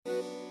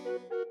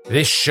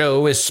This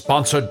show is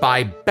sponsored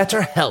by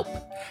BetterHelp.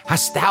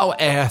 Hast thou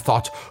e'er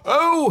thought,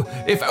 oh,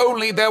 if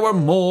only there were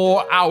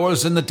more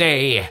hours in the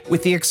day?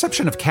 With the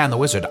exception of Can the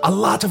Wizard, a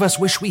lot of us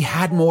wish we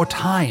had more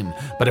time.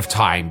 But if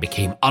time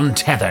became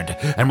untethered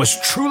and was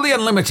truly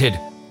unlimited,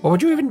 what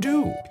would you even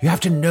do? You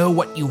have to know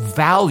what you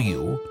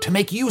value to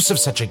make use of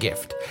such a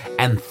gift.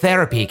 And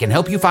therapy can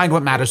help you find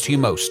what matters to you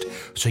most,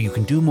 so you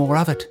can do more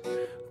of it,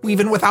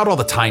 even without all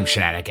the time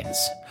shenanigans.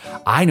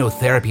 I know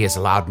therapy has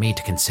allowed me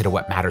to consider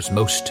what matters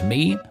most to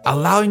me,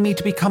 allowing me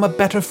to become a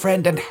better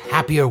friend and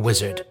happier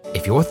wizard.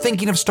 If you're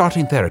thinking of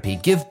starting therapy,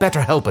 give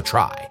BetterHelp a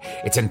try.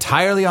 It's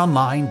entirely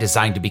online,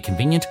 designed to be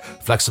convenient,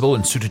 flexible,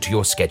 and suited to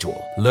your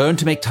schedule. Learn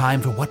to make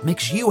time for what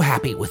makes you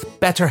happy with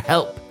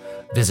BetterHelp.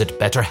 Visit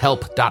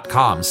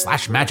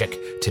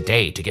betterhelp.com/magic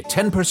today to get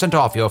 10%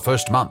 off your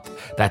first month.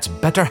 That's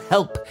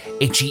BetterHelp,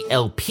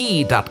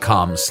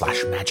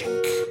 HELP.com/magic.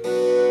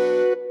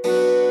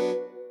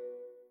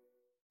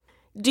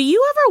 Do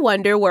you ever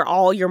wonder where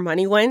all your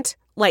money went?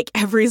 Like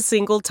every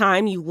single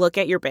time you look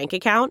at your bank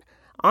account?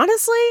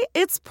 Honestly,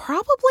 it's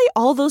probably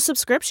all those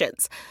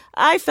subscriptions.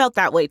 I felt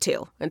that way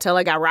too, until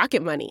I got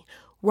Rocket Money.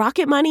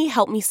 Rocket Money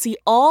helped me see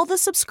all the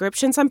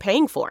subscriptions I'm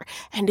paying for,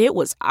 and it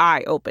was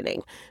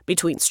eye-opening.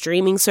 Between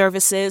streaming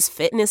services,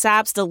 fitness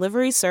apps,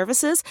 delivery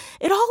services,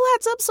 it all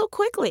adds up so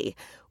quickly.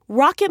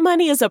 Rocket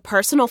Money is a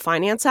personal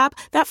finance app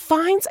that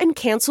finds and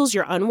cancels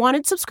your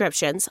unwanted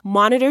subscriptions,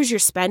 monitors your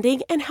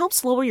spending, and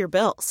helps lower your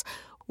bills.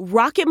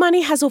 Rocket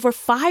Money has over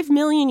 5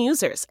 million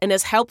users and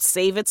has helped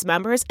save its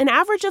members an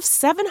average of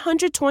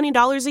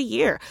 $720 a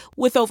year,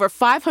 with over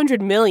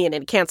 500 million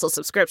in canceled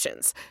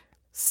subscriptions.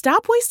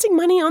 Stop wasting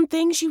money on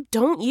things you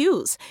don't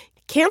use.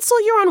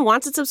 Cancel your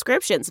unwanted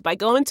subscriptions by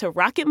going to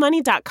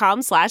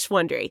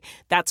rocketmoney.com/Wondery.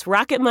 That's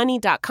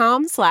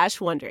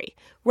rocketmoney.com/Wondery.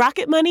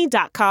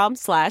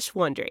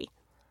 rocketmoney.com/Wondery.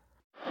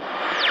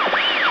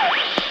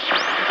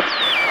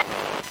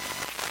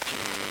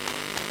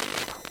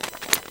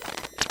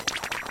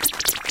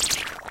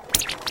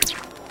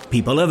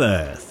 People of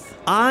Earth,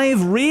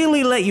 I've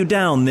really let you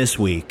down this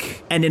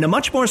week, and in a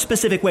much more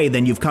specific way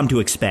than you've come to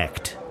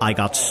expect. I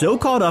got so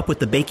caught up with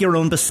the Bake Your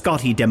Own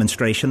Biscotti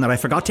demonstration that I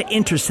forgot to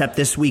intercept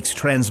this week's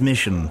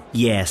transmission.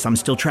 Yes, I'm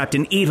still trapped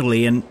in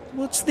Italy, and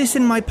what's this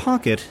in my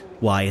pocket?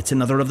 Why, it's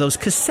another of those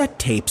cassette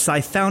tapes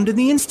I found in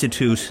the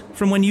Institute,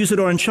 from when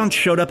Usador and Chunt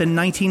showed up in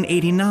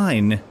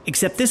 1989.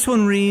 Except this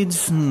one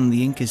reads,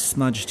 the ink is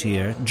smudged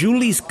here,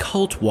 Julie's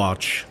Cult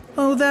Watch.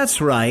 Oh, that's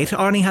right.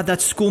 Arnie had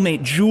that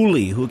schoolmate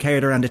Julie who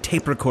carried around a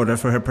tape recorder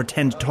for her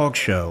pretend talk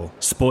show.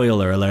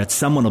 Spoiler alert,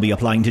 someone will be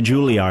applying to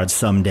Juilliard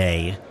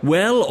someday.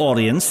 Well,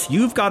 audience,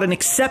 you've got an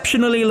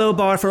exceptionally low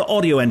bar for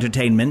audio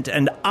entertainment,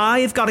 and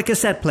I've got a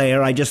cassette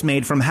player I just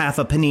made from half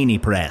a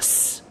panini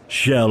press.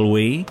 Shall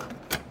we?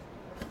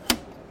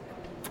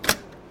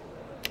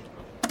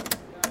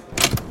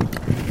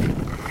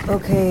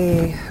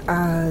 Okay,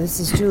 this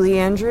is Julie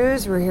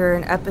Andrews. We're here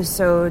in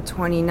episode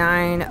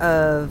 29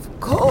 of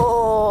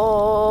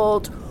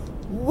Cult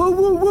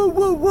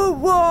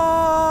Watch.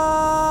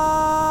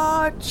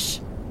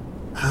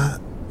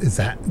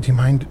 Do you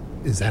mind,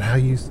 is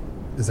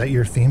that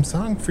your theme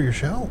song for your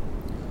show?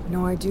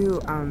 No, I do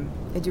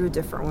a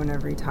different one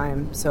every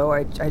time. So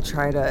I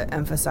try to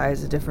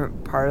emphasize a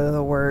different part of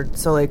the word.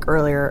 So like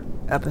earlier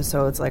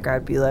episodes, like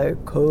I'd be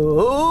like,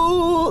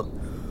 Cult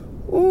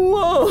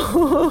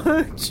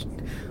Watch,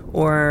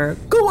 or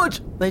Go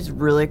Watch. Like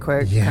really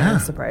quick, kind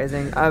of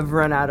surprising. I've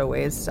run out of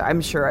ways. I'm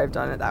sure I've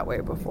done it that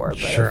way before. But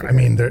sure, I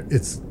mean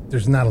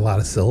there's not a lot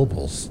of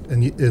syllables,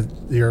 and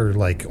you're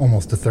like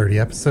almost to 30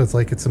 episodes.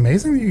 Like it's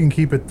amazing that you can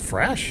keep it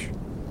fresh.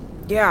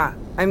 Yeah,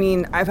 I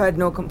mean I've had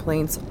no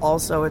complaints.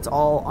 Also, it's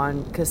all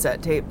on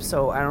cassette tape,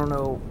 so I don't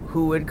know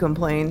who would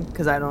complain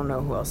because I don't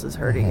know who else has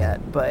heard it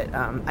yet. But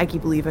I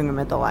keep leaving them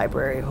at the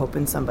library,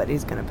 hoping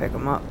somebody's gonna pick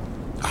them up.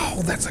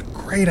 Oh, that's a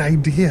great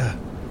idea.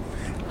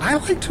 I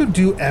like to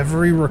do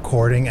every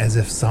recording as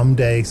if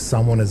someday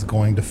someone is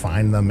going to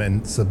find them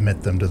and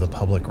submit them to the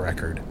public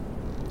record.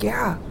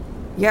 Yeah.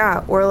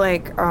 Or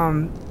like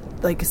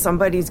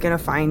somebody's gonna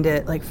find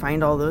it, like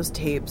find all those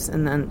tapes,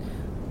 and then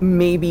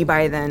maybe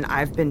by then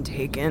I've been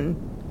taken,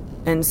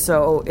 and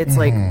so it's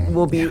like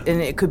and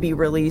it could be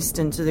released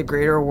into the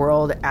greater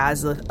world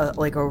as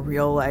a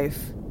real life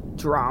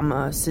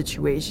drama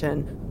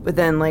situation, but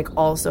then like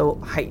also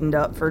heightened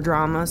up for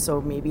drama.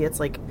 So maybe it's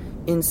like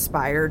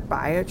inspired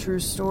by a true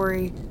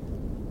story,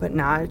 but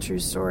not a true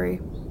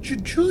story.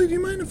 Julie, do you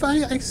mind if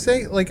I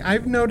say, like,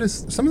 I've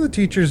noticed some of the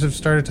teachers have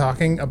started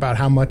talking about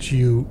how much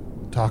you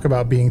talk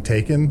about being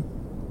taken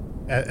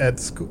at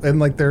school, and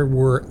like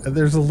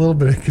there's a little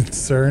bit of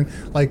concern,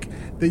 like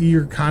that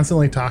you're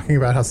constantly talking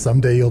about how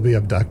someday you'll be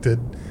abducted.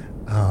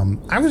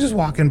 I was just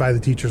walking by the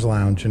teacher's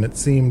lounge, and it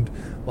seemed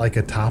like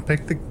a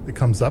topic that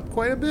comes up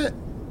quite a bit.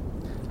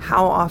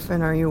 How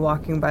often are you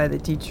walking by the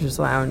teacher's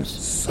lounge?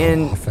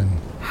 So often.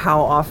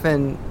 How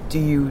often do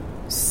you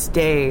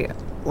stay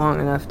long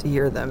enough to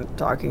hear them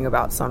talking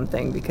about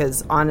something?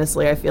 Because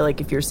honestly, I feel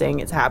like if you're saying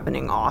it's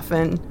happening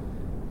often,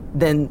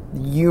 then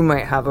you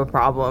might have a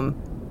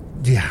problem.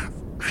 Yeah.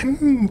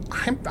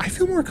 I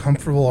feel more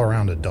comfortable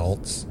around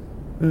adults.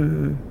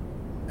 Mm-hmm.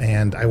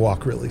 And I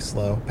walk really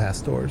slow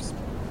past doors.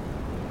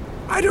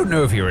 I don't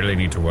know if you really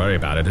need to worry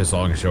about it as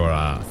long as your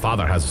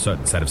father has a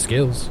certain set of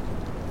skills.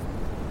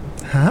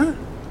 Huh?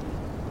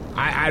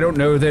 I don't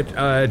know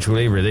that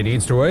Julie really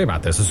needs to worry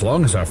about this. As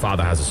long as her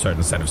father has a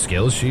certain set of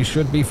skills, she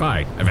should be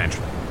fine,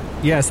 eventually.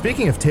 Yeah,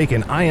 speaking of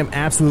taken, I am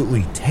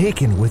absolutely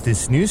taken with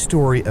this new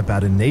story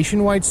about a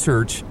nationwide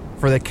search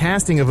for the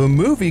casting of a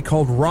movie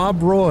called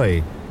Rob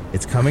Roy.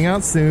 It's coming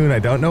out soon, I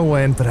don't know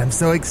when, but I'm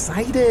so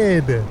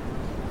excited.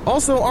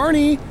 Also,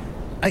 Arnie,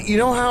 you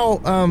know how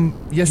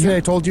yesterday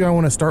I told you I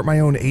want to start my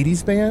own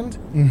 80s band?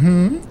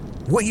 Mm-hmm.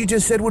 What you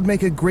just said would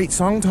make a great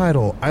song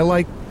title. I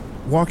like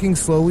walking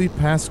slowly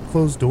past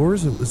closed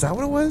doors. Is that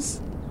what it was?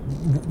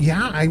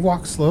 Yeah, I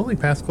walk slowly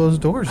past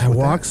closed doors.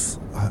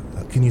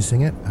 Can you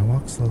sing it? I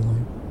walk slowly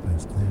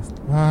past closed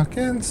doors.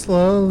 Walking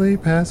slowly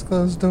past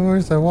closed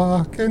doors. I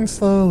walking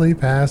slowly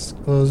past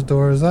closed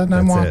doors. And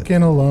I'm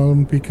walking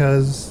alone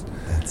because...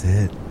 That's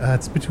it.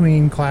 It's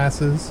between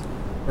classes.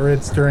 Or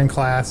it's during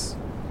class.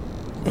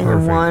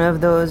 And one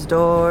of those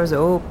doors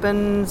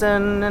opens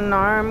and an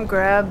arm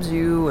grabs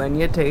you and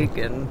you're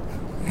taken.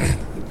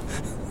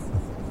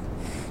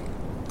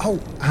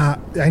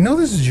 I know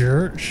this is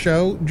your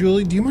show,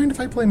 Julie. Do you mind if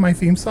I play my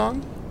theme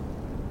song?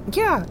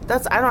 Yeah,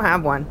 I don't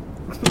have one.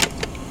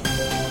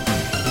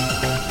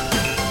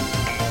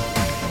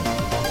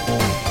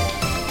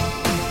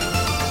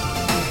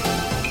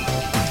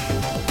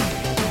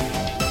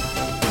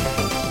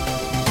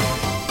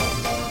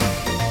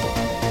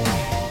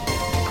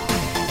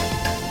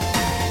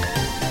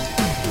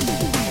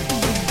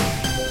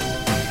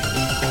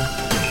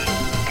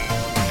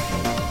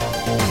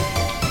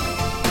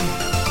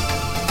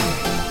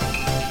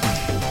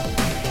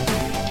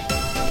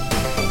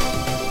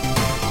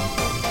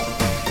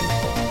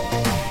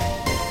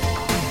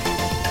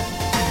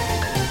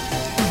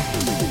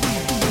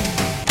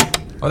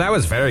 Oh, that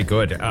was very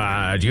good.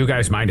 Do you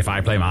guys mind if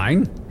I play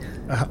mine?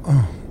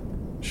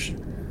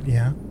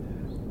 Yeah.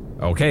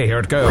 Okay, here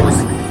it goes.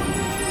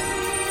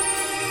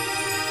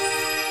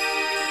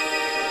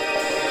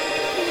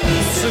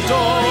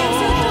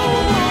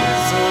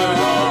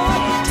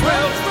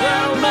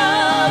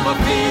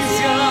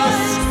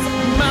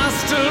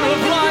 Master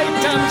of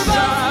light and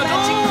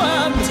shadow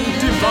and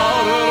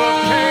devourer of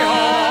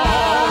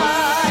chaos.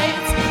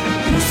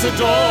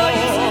 Usador,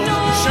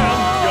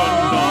 champion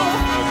of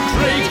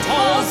great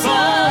halls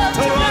of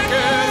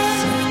Tarakas.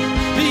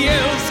 The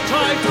elves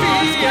cry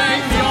being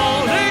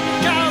Yorick,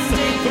 and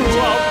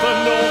throughout the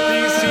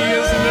northeast he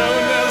is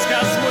known as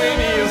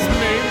Gaswania's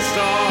main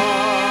star.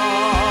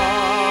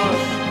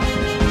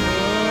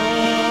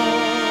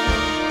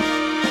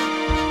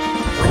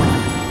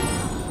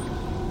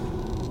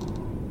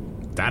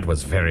 That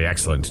was very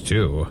excellent,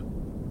 too.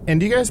 And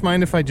do you guys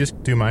mind if I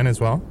just do mine as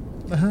well?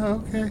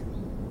 Okay.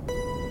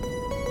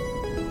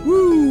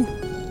 Woo!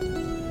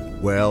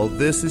 Well,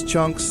 this is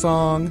Chunk's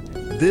song.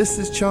 This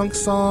is Chunk's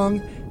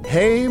song.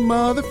 Hey,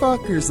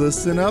 motherfuckers,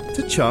 listen up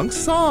to Chunk's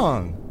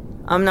song.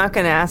 I'm not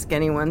going to ask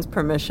anyone's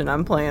permission.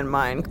 I'm playing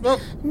mine. Well,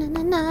 Na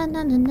na na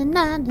na na na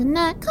na na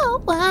na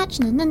co-watch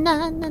na na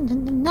na na na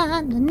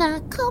na na na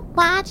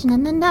co-watch na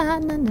na na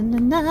na na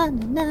na na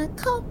na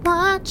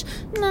co-watch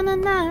na na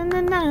na na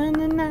na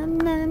na na na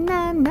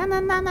na na na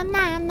na na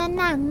na na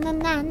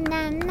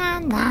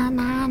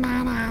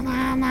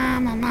na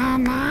na na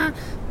na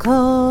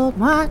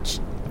co-watch.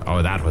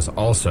 Oh, that was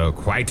also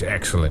quite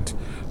excellent.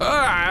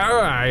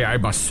 I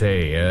must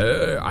say,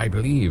 I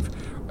believe,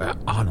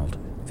 Arnold,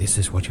 this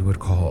is what you would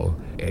call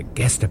a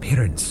guest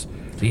appearance.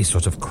 These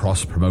sorts of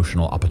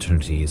cross-promotional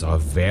opportunities are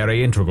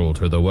very integral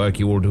to the work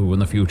you will do in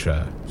the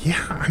future.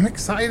 yeah, I'm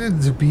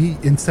excited to be,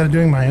 instead of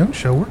doing my own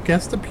show, we're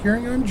guest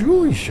appearing on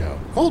Julie's show,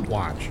 Cold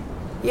Watch.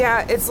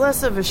 Yeah, it's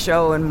less of a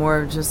show and more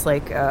of just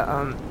like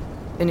an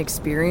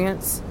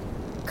experience.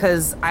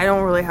 Because I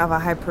don't really have a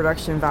high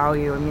production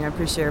value. I mean, I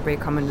appreciate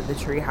everybody coming to the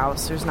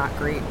treehouse. There's not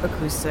great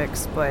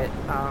acoustics, but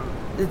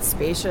it's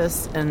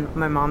spacious. And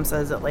my mom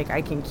says that like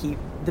I can keep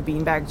the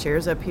beanbag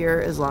chairs up here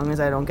as long as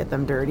I don't get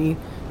them dirty.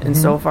 And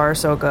so far,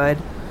 so good.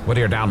 What do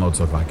your downloads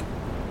look like?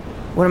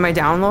 What do my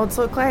downloads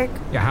look like?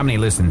 Yeah, how many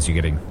listens you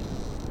getting?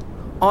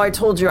 Oh, I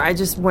told you, I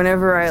just,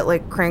 whenever I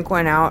like crank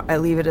one out, I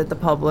leave it at the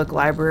public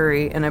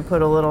library and I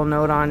put a little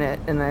note on it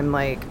and I'm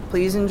like,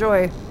 please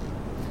enjoy.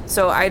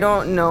 So I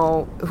don't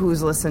know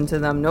who's listened to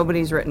them.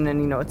 Nobody's written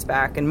any notes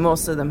back, and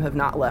most of them have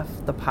not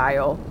left the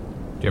pile. Do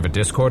you have a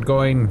Discord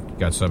going? You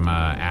got some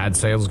ad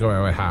sales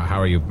going? How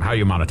are you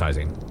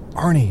monetizing?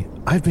 Arnie,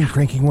 I've been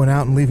cranking one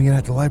out and leaving it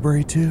at the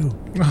library too.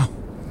 Oh,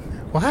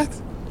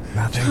 what?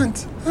 Nothing.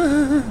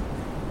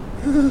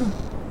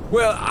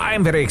 Well,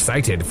 I'm very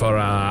excited for,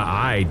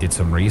 I did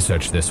some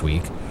research this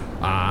week.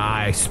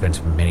 I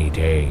spent many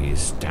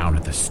days down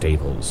at the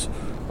stables,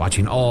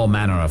 watching all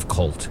manner of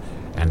cult,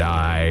 and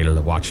I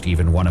watched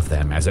even one of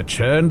them as it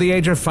turned the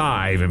age of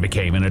 5 and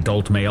became an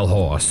adult male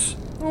horse.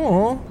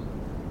 Aw.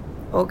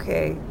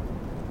 Okay,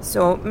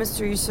 so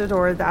Mr.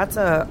 Usador, that's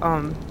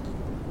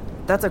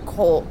a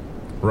cult,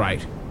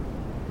 Right.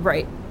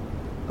 right?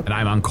 And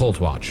I'm on Colt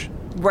Watch.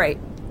 Right.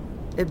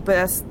 But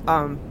that's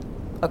a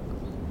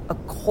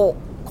colt.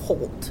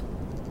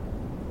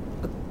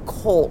 A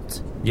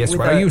colt. Yes,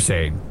 what are you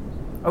saying?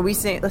 Are we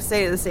saying? Let's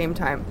say it at the same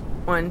time.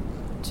 1,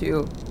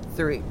 2,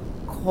 3.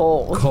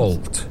 Colt.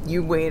 Colt.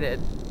 You waited.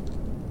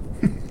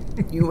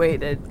 You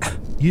waited.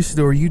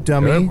 Usador, you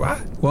dummy. What?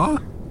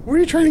 What are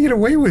you trying to get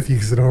away with,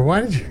 Usador?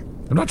 Why did you...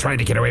 I'm not trying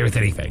to get away with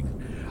anything.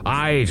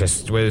 I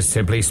just was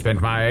simply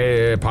spent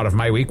my part of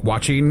my week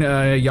watching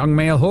young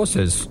male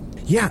horses.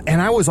 Yeah,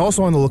 and I was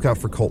also on the lookout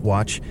for Colt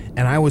Watch,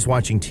 and I was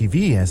watching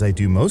TV, as I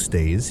do most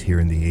days here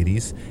in the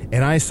 80s,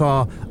 and I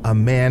saw a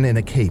man in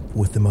a cape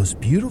with the most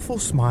beautiful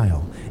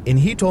smile, and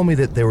he told me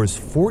that there was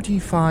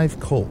 45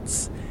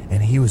 colts,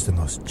 and he was the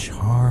most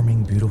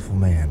charming, beautiful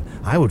man.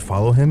 I would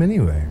follow him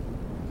anywhere.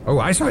 Oh,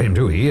 I saw him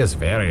too. He is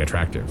very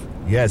attractive.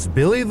 Yes,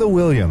 Billy the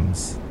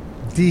Williams.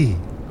 D.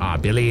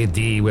 Billy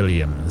D.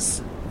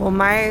 Williams. Well,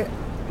 my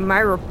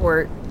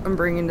report I'm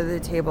bringing to the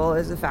table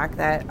is the fact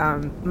that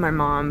my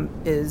mom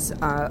is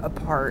a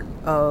part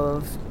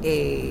of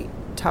a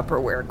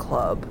Tupperware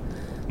club.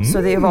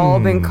 So they've all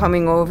been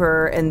coming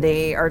over and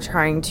they are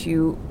trying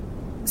to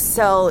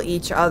sell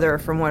each other,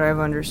 from what I've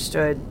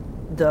understood,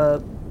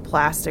 the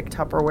plastic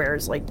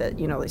Tupperwares, like that,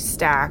 they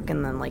stack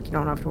and then like you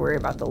don't have to worry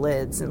about the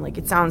lids, and like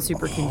it sounds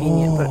super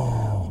convenient, but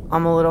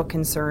I'm a little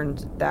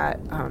concerned that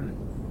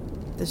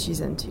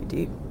she's in too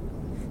deep.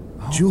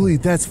 Julie,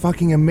 that's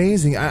fucking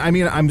amazing. I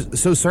mean, I'm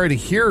so sorry to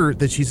hear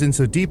that she's in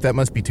so deep. That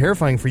must be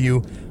terrifying for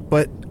you.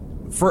 But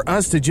for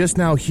us to just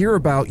now hear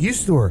about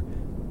Usador,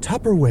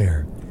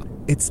 Tupperware,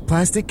 it's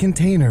plastic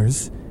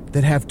containers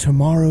that have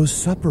tomorrow's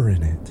supper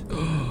in it.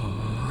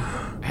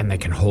 And they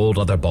can hold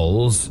other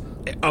bowls?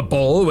 A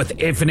bowl with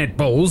infinite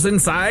bowls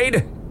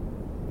inside?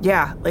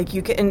 Yeah, like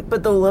you can,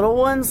 but the little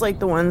ones, like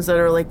the ones that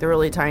are like the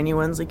really tiny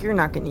ones, like you're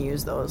not going to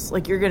use those.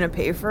 Like you're going to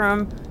pay for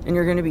them and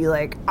you're going to be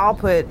like, I'll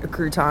put a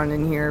crouton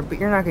in here, but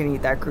you're not going to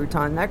eat that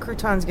crouton. That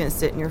crouton's going to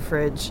sit in your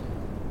fridge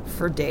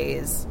for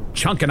days.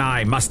 Chunk and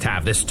I must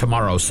have this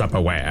tomorrow's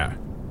supperware.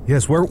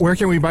 Yes, where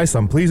can we buy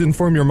some? Please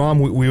inform your mom.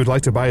 We would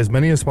like to buy as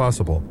many as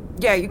possible.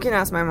 Yeah, you can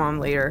ask my mom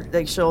later.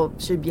 Like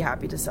she'd be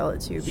happy to sell it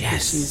to you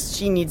because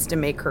she needs to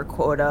make her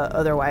quota.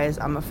 Otherwise,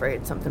 I'm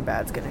afraid something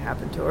bad's going to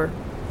happen to her.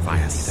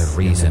 Finally, the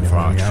reason for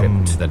our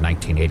trip to the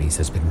 1980s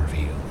has been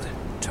revealed.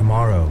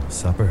 Tomorrow,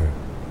 supper.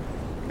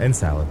 And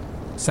salad.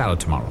 Salad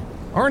tomorrow.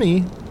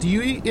 Arnie, do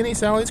you eat any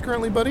salads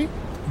currently, buddy?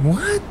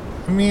 What?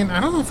 I mean, I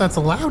don't know if that's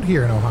allowed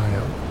here in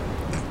Ohio.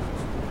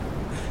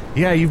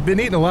 Yeah, you've been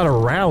eating a lot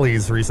of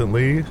rallies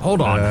recently. Hold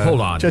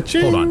on.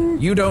 Cha-ching. Hold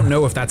on. You don't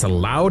know if that's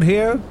allowed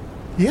here?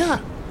 Yeah,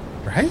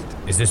 right?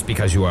 Is this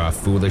because you are a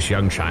foolish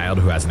young child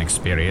who hasn't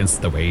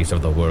experienced the ways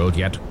of the world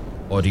yet?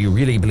 Or do you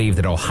really believe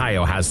that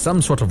Ohio has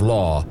some sort of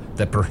law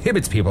that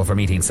prohibits people from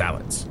eating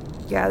salads?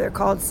 Yeah, they're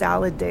called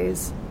salad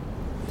days.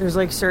 There's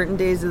like certain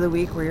days of the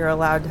week where you're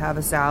allowed to have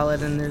a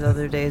salad and there's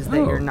other days that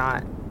you're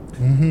not.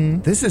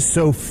 Mm-hmm. This is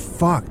so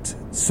fucked.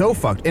 So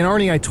fucked. And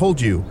Arnie, I told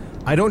you,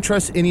 I don't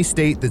trust any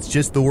state that's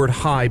just the word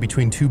high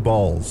between two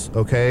balls,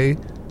 okay?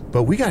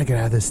 But we gotta get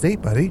out of this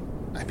state, buddy.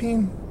 I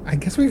mean, I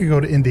guess we could go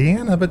to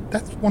Indiana, but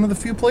that's one of the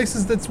few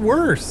places that's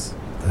worse.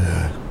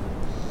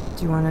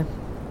 Do you want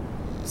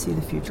to see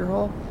the future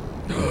hole?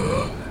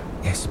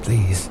 Yes,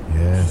 please.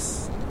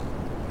 Yes.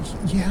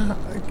 Yeah,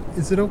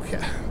 is it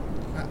okay?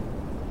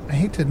 I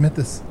hate to admit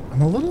this.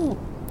 I'm a little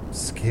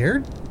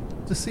scared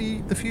to see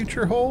the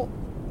future hole.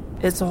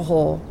 It's a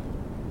hole.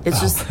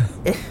 It's just...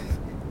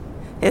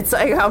 It's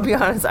like, I'll be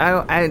honest,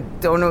 I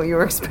don't know what you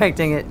were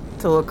expecting it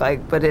to look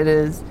like, but it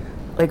is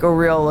like a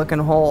real looking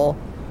hole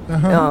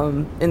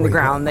in the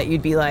ground that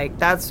you'd be like,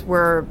 that's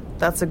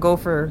a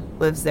gopher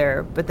lives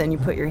there. But then you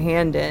put your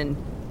hand in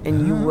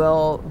and you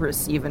will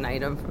receive an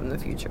item from the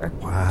future.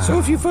 Wow. So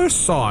if you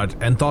first saw it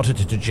and thought it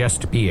to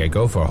just be a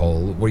gopher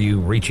hole, were you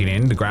reaching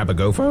in to grab a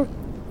gopher?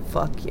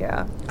 Fuck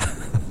yeah.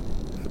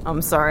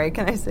 I'm sorry,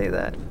 can I say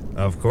that?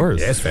 Of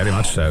course. Yes, very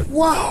much so.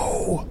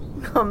 Whoa!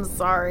 I'm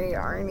sorry,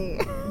 Arnie.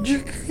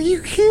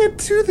 You can't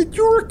do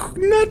that.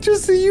 Not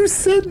just that you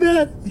said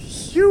that.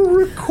 You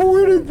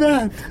recorded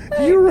that.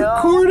 You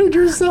recorded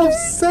yourself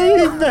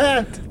saying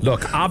that.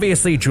 Look,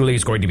 obviously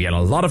Julie's going to be in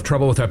a lot of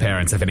trouble with her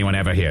parents if anyone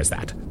ever hears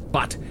that.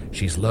 But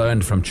she's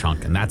learned from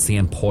Chunk, and that's the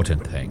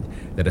important thing.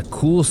 That a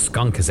cool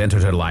skunk has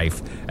entered her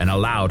life and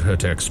allowed her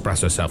to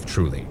express herself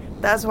truly.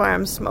 That's why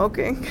I'm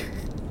smoking.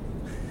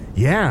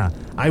 Yeah,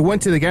 I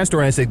went to the gas store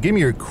and I said, give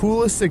me your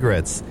coolest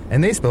cigarettes.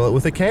 And they spell it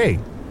with a K.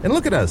 And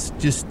look at us,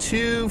 just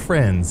two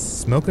friends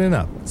smoking it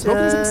up.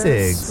 Smoking some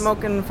cigs.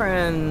 Smoking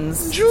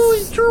friends.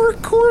 Julie, you're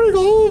recording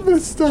all of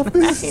this stuff.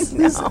 This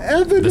is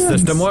evidence. The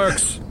system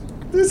works.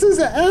 This is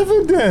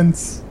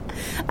evidence.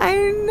 I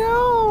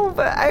know,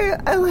 but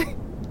I like,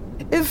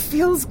 it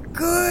feels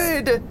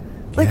good.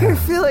 Like, yeah. I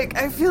feel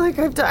like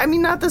I've done, I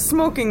mean, not the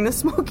smoking. The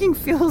smoking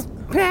feels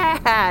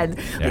bad.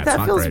 Yeah, Like, that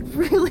it's feels not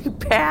great. really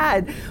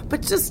bad.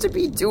 But just to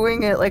be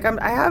doing it, like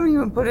I haven't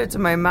even put it to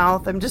my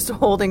mouth. I'm just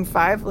holding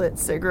 5-lit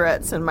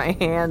cigarettes in my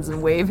hands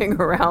and waving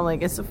around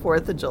like it's the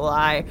 4th of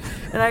July.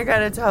 And I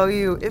gotta tell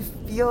you, it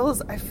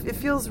feels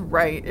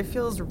right. It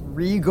feels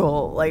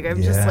regal. Like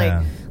I'm just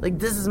like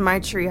this is my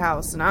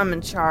treehouse and I'm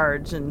in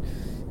charge. And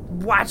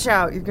watch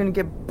out, you're gonna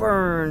get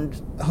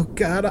burned. Oh,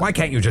 God. Why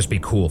can't you just be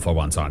cool for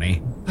once,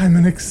 Arnie? I'm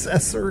an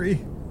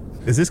accessory.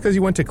 Is this because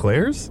you went to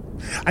Claire's?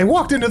 I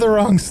walked into the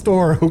wrong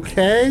store,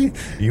 okay?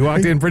 You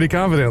walked in pretty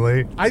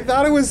confidently. I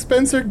thought it was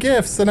Spencer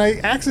Gifts, and I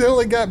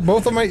accidentally got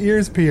both of my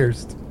ears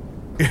pierced.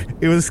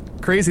 It was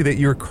crazy that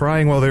you were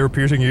crying while they were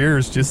piercing your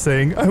ears, just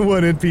saying, I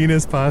wanted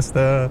penis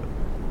pasta.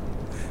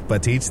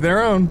 But to each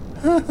their own.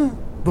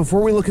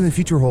 Before we look in the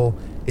future hole,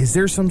 is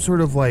there some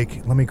sort of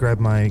let me grab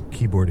my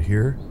keyboard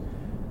here.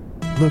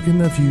 Look in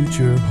the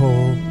future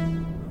hole.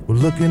 We're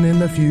looking in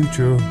the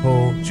future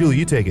hole. Julie,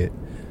 you take it.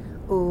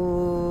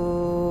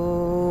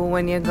 Ooh,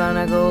 when you're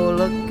gonna go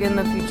look in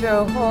the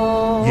future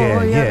hole,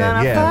 Yeah, you're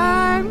gonna yeah.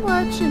 find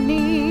what you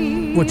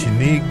need. What you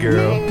need,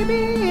 girl.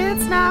 Maybe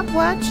it's not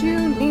what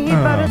you need,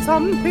 but it's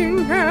something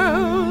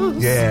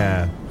else.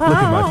 Yeah. Look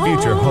in my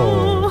future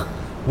hole.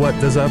 What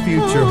does our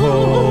future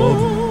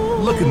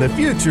hold? Look in the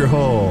future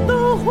hole.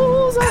 The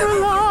holes are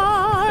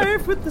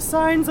alive with the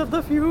signs of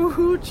the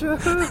future.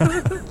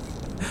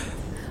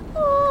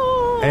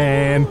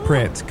 And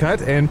print.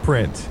 Cut and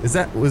print. Was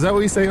that what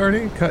you say,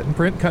 Arnie? Cut and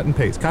print, cut and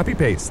paste. Copy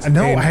paste.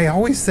 No, And- I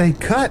always say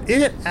cut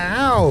it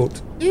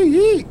out. Ee,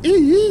 ee,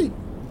 ee.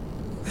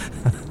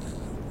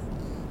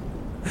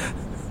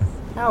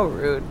 How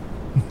rude.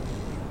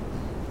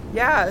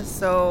 Yeah,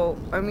 so,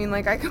 I mean,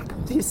 I can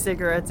pull these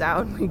cigarettes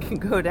out and we can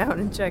go down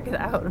and check it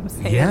out. I'm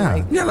saying,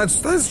 Yeah. Yeah,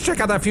 let's check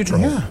out that future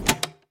hole. Yeah.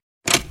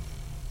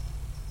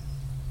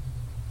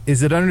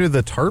 Is it under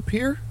the tarp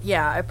here?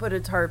 Yeah, I put a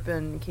tarp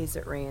in case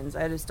it rains.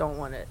 I just don't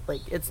want it.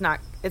 It's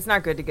not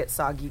good to get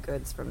soggy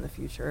goods from the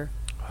future.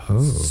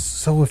 Oh.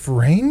 So if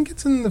rain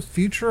gets in the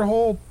future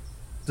hole,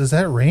 does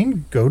that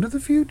rain go to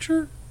the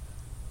future?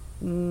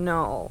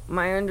 No,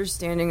 my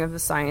understanding of the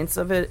science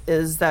of it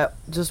is that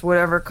just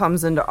whatever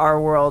comes into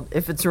our world,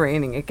 if it's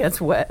raining, it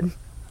gets wet.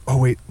 Oh,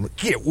 wait.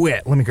 Get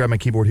wet. Let me grab my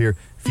keyboard here.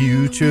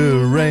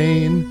 Future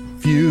rain.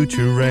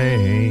 Future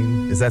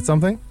rain. Is that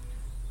something?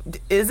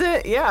 Is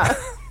it? Yeah.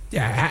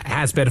 Yeah,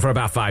 has been for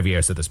about 5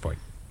 years at this point.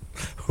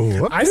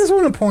 Whoops. I just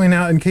want to point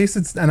out, in case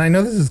it's, and I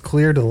know this is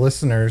clear to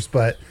listeners,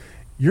 but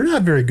you're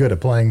not very good at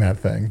playing that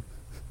thing.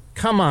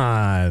 Come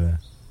on.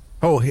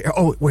 Oh, here.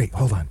 Oh, wait.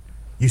 Hold on.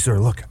 You sir,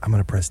 look. I'm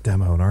going to press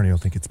demo, and Arnie will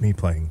think it's me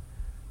playing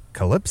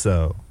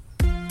Calypso.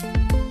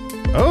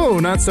 Oh,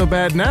 not so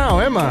bad now,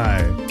 am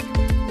I?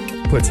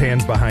 Puts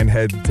hands behind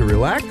head to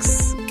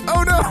relax.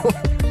 Oh, no.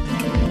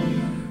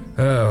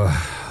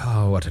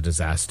 Oh, what a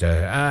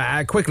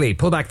disaster. Quickly,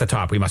 pull back the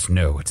top. We must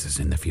know what is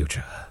in the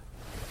future.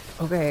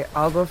 Okay,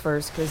 I'll go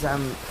first because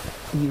I'm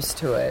used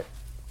to it.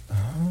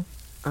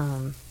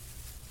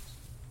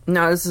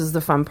 No, this is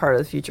the fun part of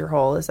the future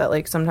hole, is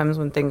that sometimes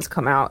when things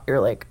come out,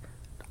 you're like,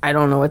 I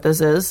don't know what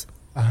this is.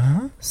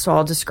 So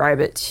I'll describe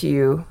it to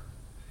you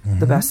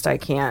the best I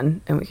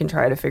can, and we can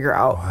try to figure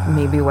out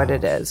maybe what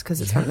it is,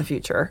 because it's from the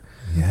future.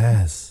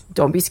 Yes.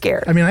 Don't be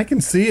scared. I mean, I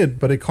can see it,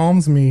 but it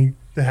calms me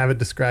to have it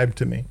described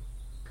to me.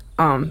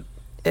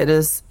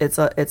 It's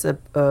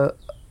a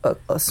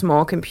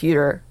small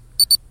computer,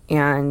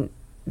 and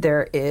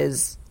there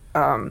is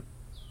an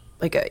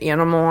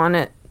animal on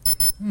it.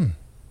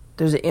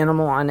 There's an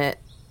animal on it,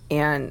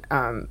 and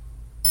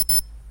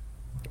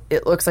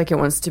it looks like it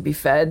wants to be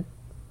fed.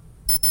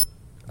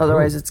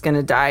 Otherwise, it's going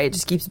to die. It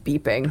just keeps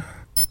beeping.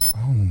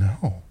 Oh,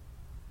 no.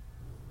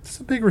 It's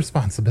a big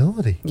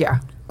responsibility. Yeah.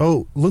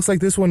 Oh, looks like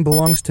this one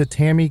belongs to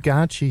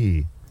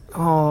Tamagotchi.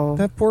 Oh.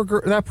 That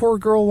poor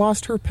girl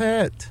lost her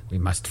pet. We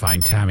must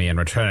find Tammy and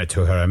return it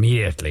to her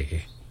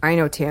immediately. I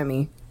know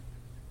Tammy.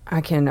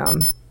 I can,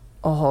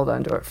 I'll hold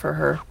on to it for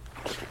her.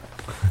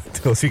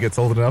 Until she gets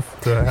old enough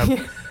to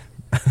have...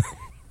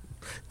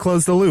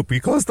 Close the loop.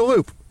 You close the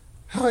loop.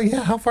 Oh,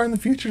 yeah. How far in the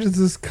future does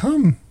this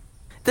come?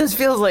 This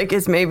feels like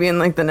it's maybe in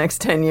the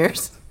next 10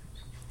 years.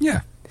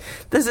 Yeah.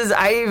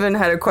 I even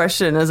had a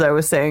question as I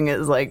was saying,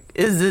 is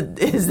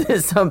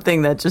this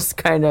something that just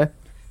kind of,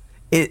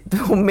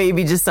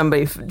 maybe just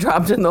somebody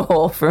dropped in the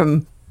hole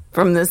from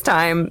this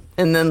time,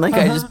 and then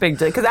I just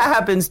picked it, because that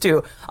happens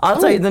too. I'll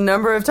tell you the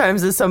number of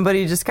times that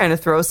somebody just kind of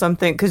throws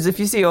something, because if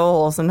you see a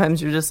hole,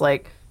 sometimes you're just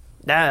like,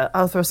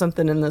 I'll throw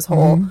something in this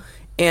hole.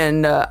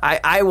 And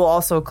I will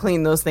also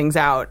clean those things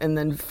out and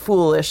then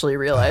foolishly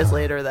realize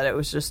later that it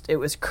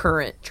was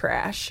current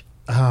trash.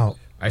 Oh.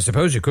 I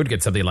suppose you could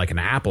get something like an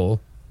apple,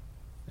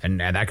 and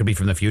that could be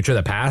from the future,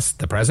 the past,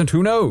 the present,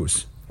 who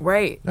knows?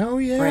 Right. Oh,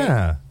 yeah.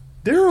 Right.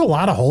 There are a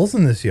lot of holes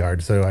in this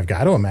yard, so I've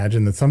got to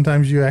imagine that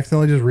sometimes you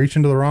accidentally just reach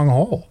into the wrong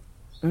hole.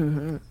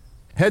 Mm-hmm.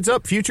 Heads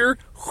up, future.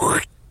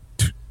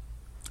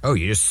 Oh,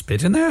 you just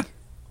spit in there?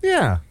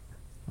 Yeah.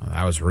 Well,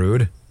 that was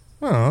rude.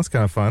 Well, that's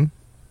kind of fun.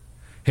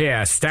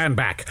 Here, stand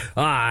back.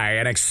 I,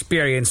 an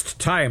experienced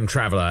time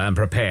traveler, am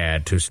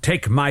prepared to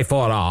take my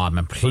forearm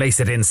and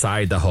place it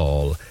inside the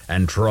hole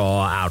and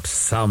draw out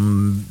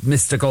some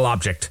mystical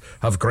object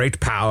of great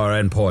power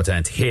and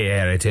portent.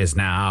 Here it is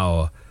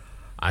now.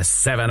 A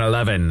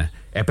 7-Eleven,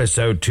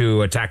 Episode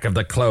 2, Attack of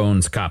the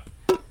Clones Cup.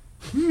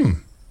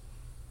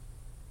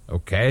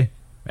 Okay,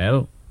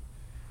 well,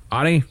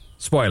 Arnie,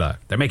 spoiler.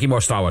 They're making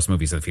more Star Wars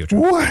movies in the future.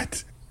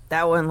 What?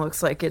 That one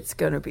looks like it's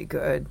gonna be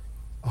good.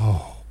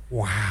 Oh,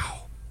 wow.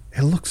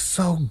 It looks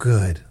so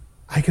good.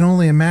 I can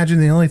only imagine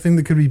the only thing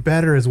that could be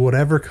better is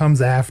whatever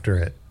comes after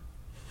it.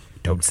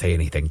 Don't say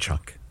anything,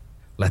 Chunk.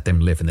 Let them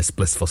live in this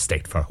blissful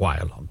state for a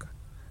while longer.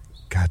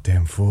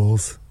 Goddamn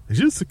fools. They're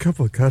just a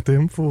couple of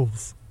goddamn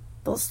fools.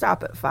 They'll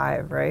stop at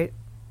 5, right?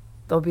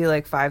 They'll be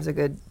like 5's a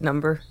good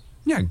number.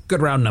 Yeah,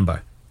 good round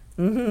number.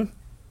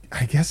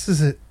 I guess,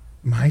 is it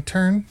my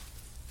turn?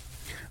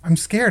 I'm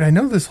scared. I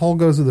know this hole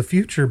goes to the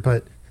future,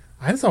 but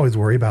I just always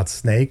worry about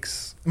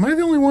snakes. Am I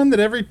the only one that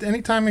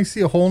anytime I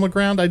see a hole in the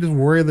ground, I just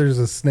worry there's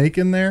a snake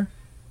in there?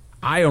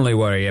 I only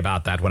worry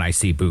about that when I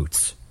see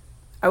boots.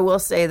 I will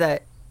say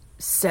that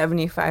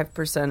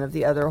 75% of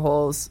the other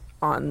holes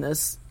on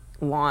this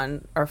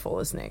lawn are full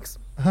of snakes.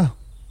 Oh,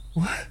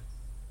 what?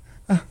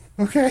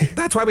 Okay.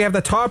 That's why we have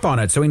the tarp on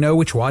it, so we know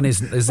which one is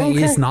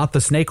not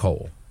the snake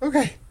hole.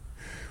 Okay.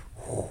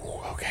 Ooh,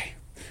 okay.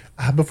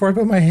 Before I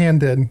put my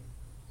hand in,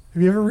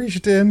 have you ever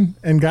reached in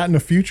and gotten a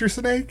future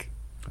snake?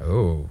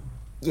 Oh.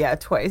 Yeah,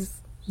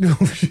 twice.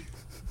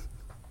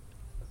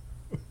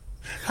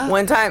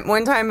 One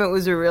time it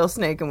was a real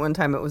snake, and one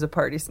time it was a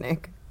party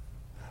snake.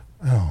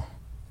 Oh.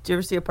 Did you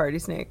ever see a party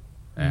snake?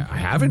 I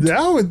haven't.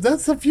 No,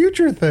 that's a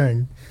future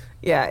thing.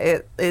 Yeah,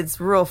 it's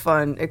real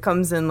fun. It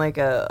comes in like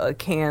a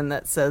can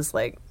that says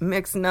like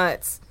mixed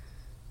nuts,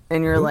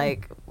 and you're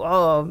like,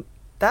 oh,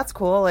 that's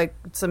cool. Like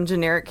some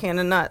generic can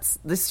of nuts.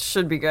 This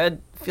should be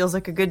good. Feels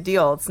like a good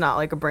deal. It's not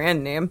like a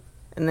brand name.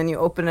 And then you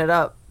open it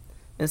up,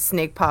 and a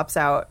snake pops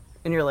out,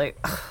 and you're like,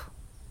 ugh,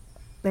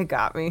 they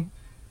got me.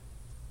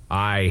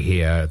 I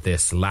hear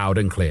this loud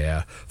and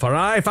clear, for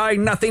I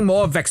find nothing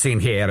more vexing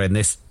here in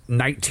this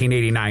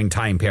 1989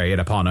 time period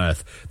upon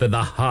Earth than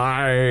the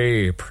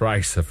high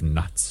price of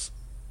nuts.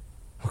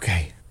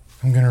 Okay,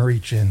 I'm gonna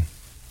reach in.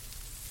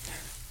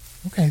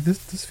 Okay,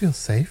 this feels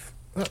safe.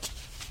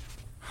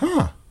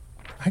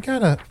 I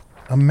got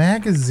a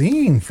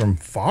magazine from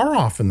far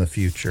off in the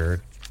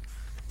future.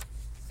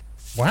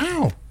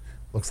 Wow.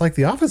 Looks like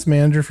the office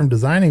manager from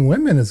Designing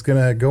Women is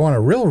gonna go on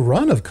a real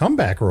run of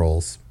comeback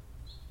roles.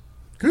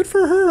 Good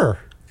for her.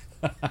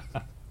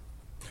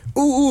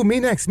 Ooh,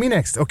 me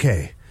next.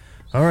 Okay.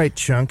 All right,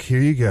 Chunk,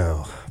 here you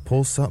go.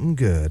 Pull something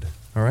good.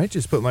 All right,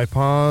 just put my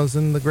paws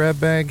in the grab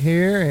bag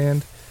here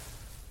and...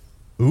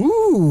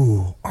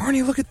 Ooh,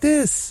 Arnie, look at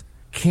this.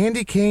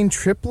 Candy cane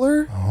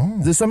tripler?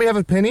 Oh. Does somebody have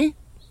a penny?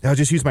 I'll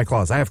just use my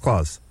claws. I have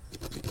claws.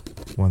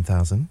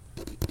 1,000.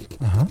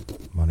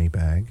 Money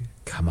bag.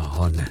 Come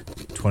on.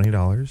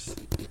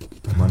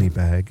 $20. Money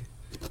bag.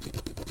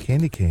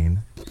 Candy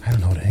cane. I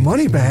don't know what any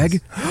Money of this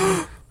bag?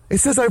 means. It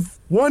says I've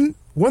won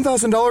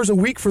 $1,000 a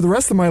week for the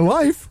rest of my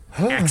life.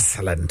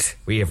 Excellent.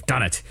 We have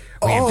done it.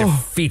 We have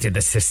defeated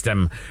the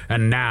system,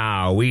 and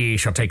now we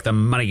shall take the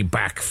money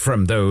back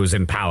from those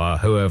in power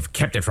who have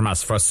kept it from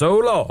us for so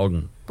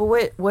long.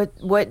 But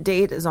what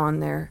date is on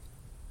there?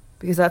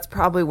 Because that's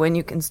probably when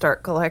you can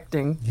start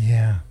collecting.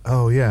 Yeah.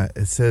 Oh, yeah.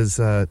 It says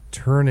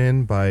turn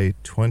in by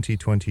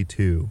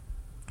 2022.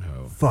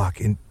 Oh. Fuck.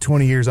 In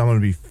 20 years, I'm going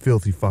to be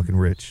filthy fucking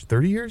rich.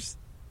 30 years?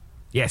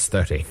 Yes,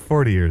 30.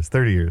 40 years.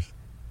 30 years.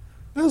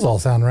 Those all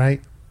sound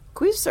right.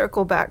 Can we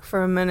circle back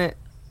for a minute?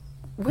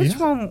 Which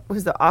one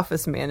was the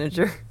office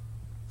manager?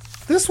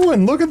 This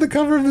one, look at the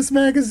cover of this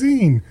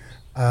magazine.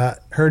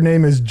 Her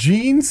name is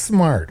Jean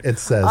Smart, it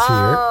says here.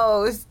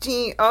 Oh, it's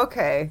Jean.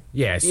 Okay.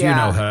 Yes, Yeah. you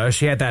know her.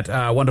 She had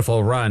that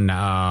wonderful run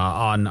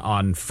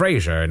on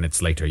Frasier in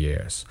its later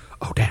years.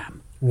 Oh,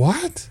 damn.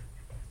 What?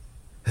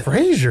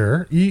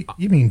 Frasier?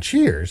 You mean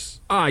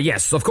Cheers?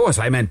 Yes, of course.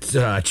 I meant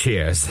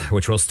Cheers,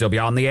 which will still be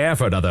on the air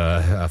for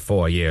another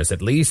 4 years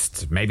at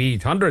least. Maybe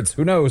hundreds.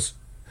 Who knows?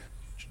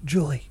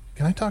 Julie,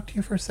 can I talk to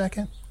you for a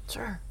second?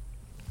 Sure.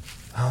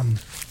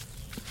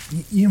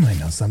 You might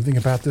know something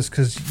about this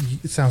because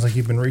it sounds like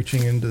you've been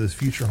reaching into this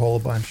future hole a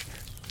bunch.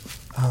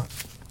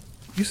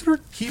 You sort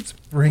of keeps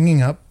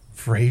bringing up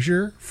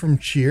Frasier from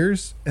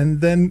Cheers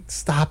and then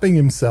stopping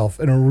himself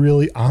in a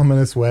really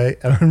ominous way,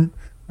 and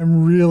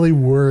I'm really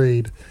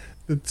worried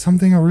that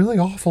something really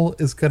awful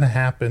is going to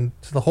happen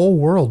to the whole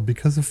world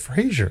because of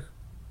Frasier.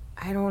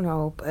 I don't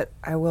know, but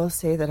I will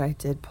say that I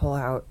did pull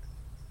out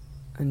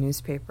a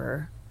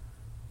newspaper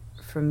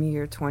from the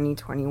year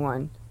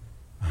 2021,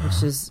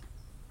 which is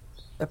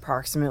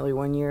approximately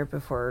 1 year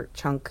before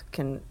Chunk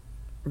can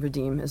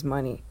redeem his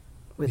money.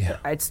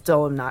 I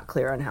still am not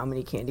clear on how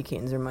many candy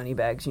canes or money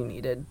bags you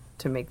needed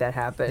to make that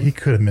happen. He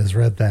could have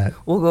misread that.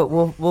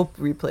 We'll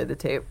replay the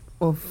tape.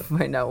 We'll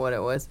find out what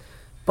it was.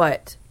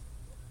 But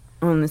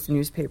on this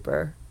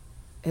newspaper,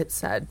 it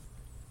said,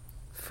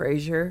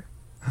 Frasier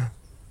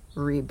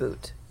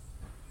reboot.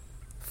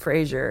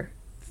 Frasier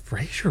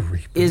Frasier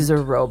reboot is a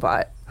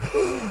robot.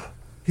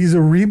 He's a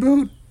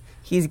reboot?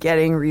 He's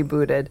getting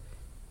rebooted.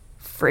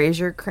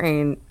 Frasier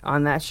Crane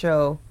on that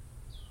show,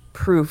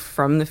 proof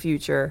from the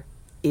future,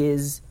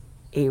 is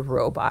a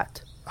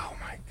robot. Oh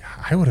my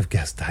God. I would have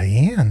guessed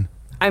Diane.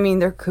 I mean,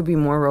 there could be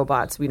more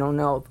robots. We don't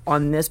know.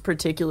 On this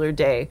particular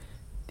day,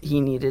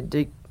 he needed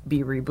to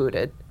be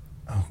rebooted.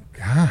 Oh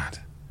God.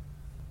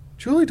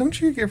 Julie, don't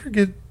you ever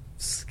get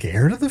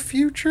scared of the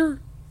future?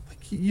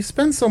 Like, you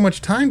spend so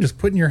much time just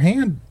putting your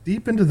hand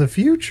deep into the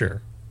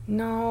future.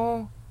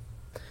 No.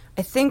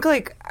 I think,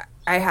 like,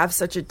 I have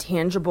such a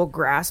tangible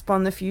grasp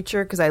on the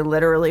future because I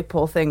literally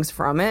pull things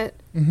from it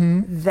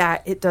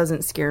that it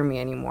doesn't scare me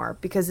anymore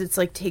because it's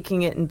like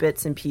taking it in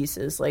bits and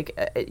pieces. Like,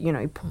 you know,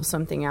 you pull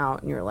something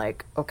out and you're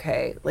like,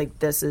 okay, like,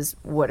 this is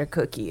what a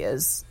cookie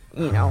is,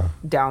 you know,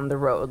 down the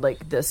road.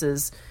 Like, this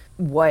is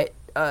what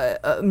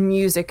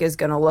music is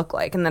going to look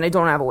like. And then I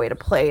don't have a way to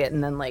play it.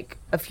 And then, like,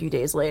 a few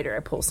days later, I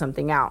pull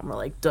something out and we're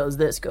like, does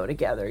this go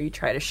together? You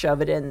try to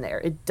shove it in there.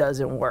 It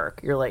doesn't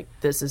work. You're like,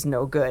 this is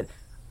no good.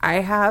 I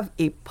have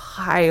a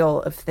pile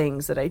of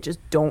things that I just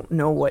don't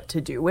know what to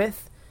do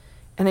with.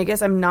 And I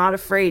guess I'm not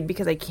afraid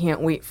because I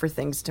can't wait for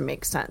things to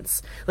make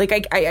sense.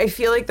 Like, I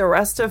feel like the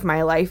rest of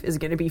my life is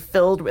going to be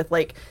filled with,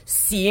 like,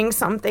 seeing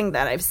something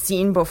that I've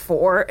seen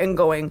before and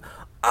going,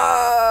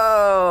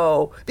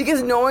 oh,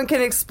 because no one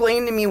can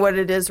explain to me what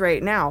it is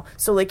right now.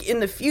 So, like, in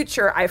the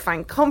future, I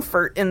find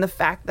comfort in the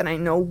fact that I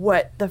know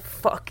what the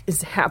fuck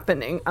is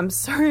happening. I'm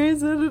sorry I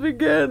said it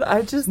again.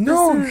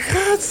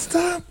 God,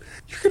 stop.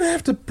 You're going to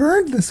have to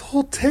burn this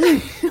whole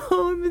tape.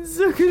 Oh, I've been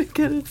so going to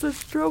get in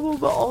such trouble,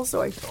 but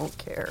also I don't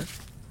care.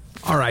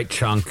 All right,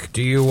 Chunk,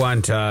 do you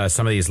want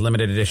some of these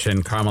limited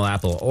edition caramel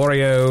apple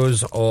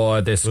Oreos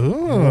or this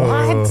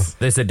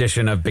this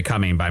edition of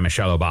Becoming by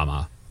Michelle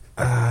Obama?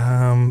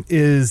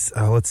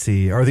 Let's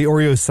see, are the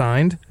Oreos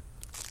signed?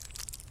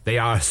 They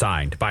are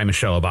signed by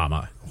Michelle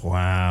Obama.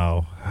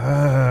 Wow.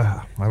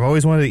 I've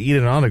always wanted to eat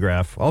an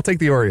autograph. I'll take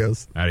the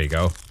Oreos. There you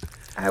go.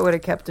 I would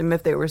have kept them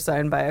if they were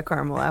signed by a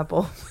caramel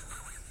apple.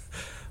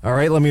 All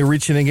right, let me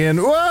reach in again.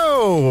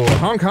 Whoa!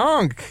 Honk,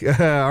 honk.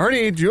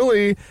 Arnie,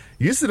 Julie,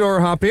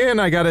 Usador, hop in.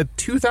 I got a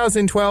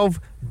 2012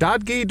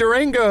 Dodge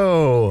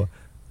Durango.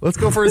 Let's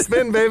go for a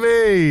spin,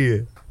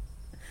 baby.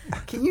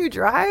 Can you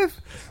drive?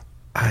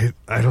 I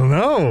don't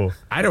know.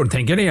 I don't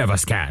think any of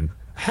us can.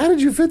 How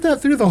did you fit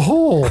that through the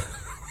hole?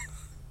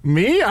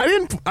 Me? I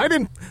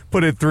didn't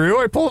put it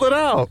through. I pulled it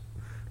out.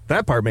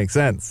 That part makes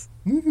sense.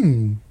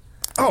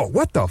 Oh,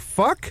 what the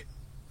fuck?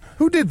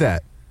 Who did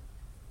that?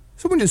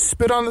 Someone just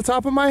spit on the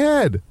top of my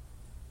head.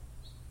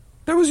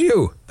 That was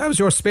you. That was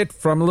your spit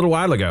from a little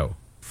while ago.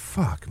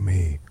 Fuck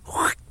me.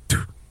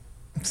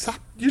 Stop.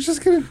 You're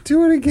just going to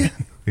do it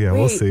again. Yeah,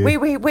 we'll see.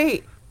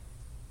 Wait.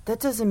 That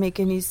doesn't make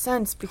any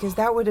sense because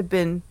that would have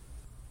been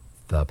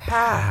The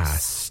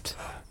past.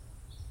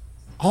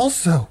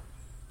 Also,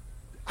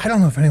 I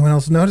don't know if anyone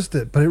else noticed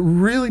it, but it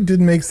really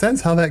did make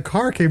sense how that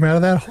car came out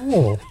of that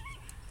hole.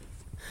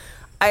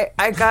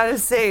 I gotta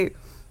say,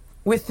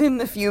 within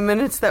the few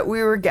minutes that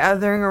we were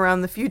gathering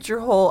around the future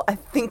hole, I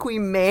think we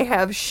may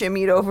have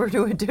shimmied over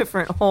to a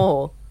different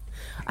hole.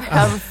 I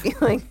have a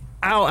feeling.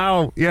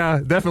 Ow. Yeah,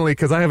 definitely,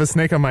 because I have a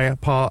snake on my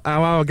paw.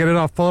 Ow, get it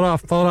off. Pull it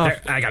off.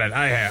 There, I got it.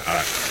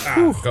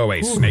 Go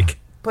away, snake.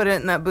 Put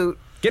it in that boot.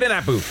 Get in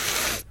that boot.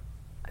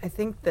 I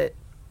think that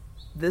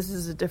this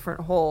is a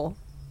different hole.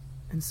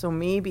 And so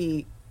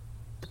maybe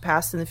the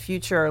past and the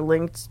future are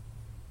linked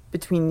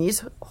between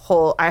these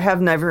hole. I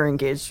have never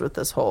engaged with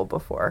this hole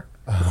before.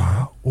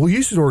 Well,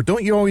 Usador,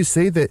 don't you always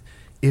say that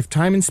if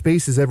time and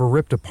space is ever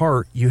ripped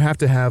apart, you have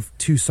to have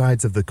two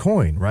sides of the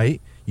coin, right?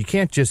 You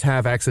can't just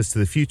have access to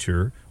the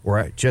future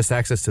or just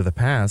access to the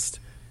past.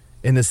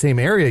 In the same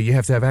area, you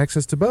have to have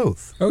access to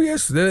both. Oh,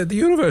 yes, the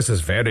universe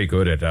is very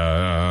good at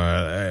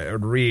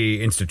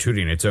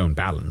reinstituting its own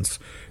balance.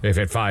 If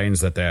it finds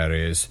that there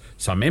is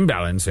some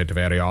imbalance, it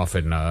very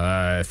often,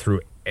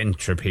 through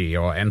entropy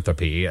or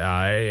entropy,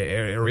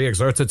 it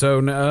re-exerts its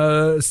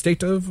own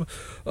state of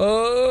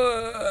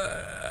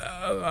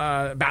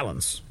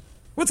balance.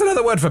 What's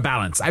another word for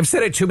balance? I've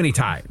said it too many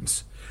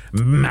times.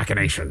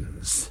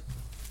 Machinations.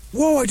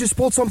 Whoa, I just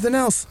pulled something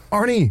else.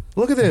 Arnie,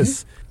 look at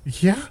this.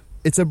 Yeah?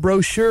 It's a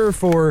brochure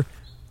for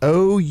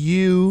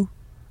OU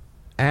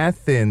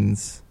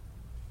Athens.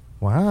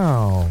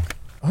 Wow.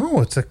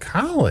 Oh, it's a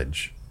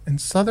college in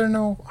Southern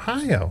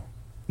Ohio.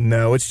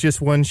 No, it's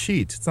just one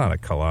sheet. It's not a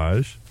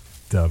collage.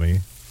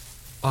 Dummy.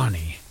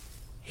 Arnie,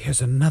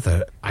 here's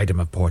another item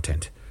of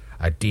portent.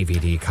 A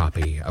DVD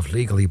copy of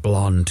Legally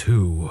Blonde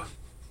 2.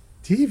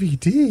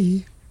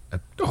 DVD?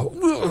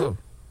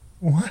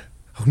 What?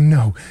 Oh,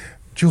 no.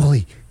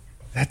 Julie,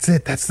 that's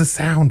it. That's the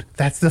sound.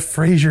 That's the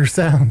Frasier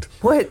sound.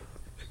 What?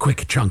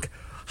 Quick, Chunk.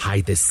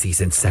 Hide this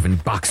season 7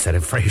 box set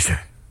of Frasier.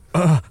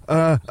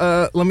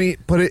 Let me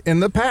put it in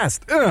the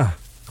past.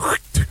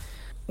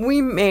 We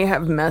may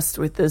have messed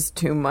with this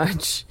too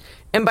much.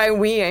 And by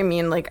we, I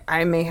mean, like,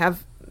 I may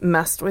have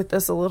messed with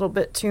this a little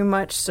bit too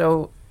much,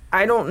 so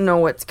I don't know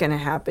what's going to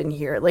happen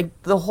here. Like,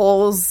 the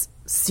holes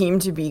seem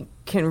to be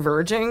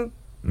converging,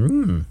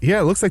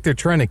 Yeah, it looks like they're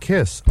trying to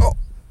kiss. Oh,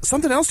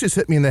 something else just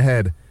hit me in the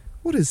head.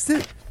 What is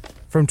this?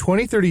 From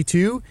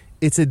 2032,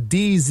 it's a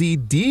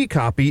DZD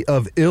copy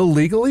of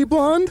Illegally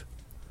Blonde?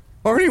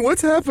 Arnie,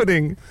 what's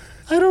happening?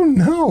 I don't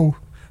know.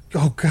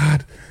 Oh,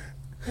 God.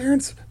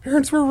 Parents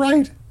were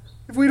right.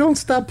 If we don't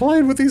stop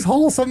playing with these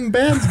holes, something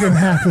bad's gonna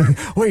happen.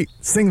 Wait,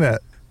 sing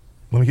that.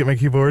 Let me get my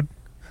keyboard.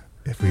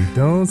 If we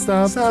don't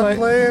stop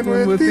playing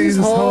with these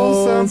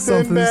holes,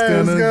 something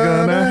bad's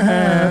gonna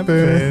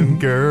happen,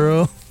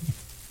 girl.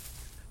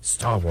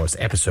 Star Wars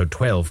Episode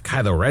 12,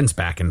 Kylo Ren's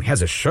back and has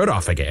his shirt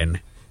off again.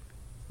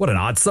 What an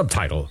odd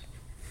subtitle.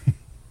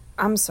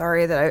 I'm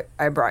sorry that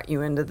I brought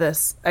you into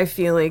this. I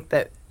feel like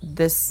that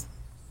this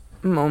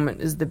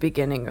moment is the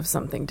beginning of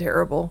something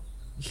terrible.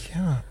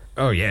 Yeah.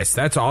 Oh, yes,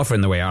 that's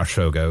often the way our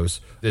show goes.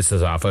 This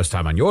is our first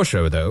time on your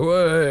show,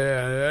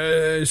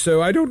 though,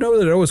 so I don't know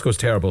that it always goes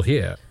terrible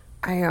here.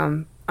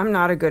 I'm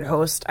not a good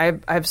host.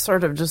 I've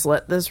sort of just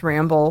let this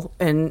ramble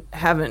and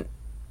haven't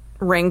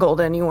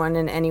wrangled anyone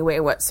in any way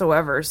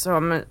whatsoever, so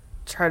I'm going to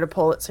try to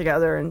pull it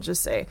together and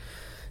just say,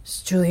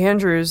 it's Julie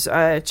Andrews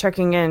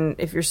checking in.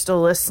 If you're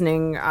still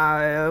listening,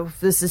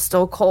 this is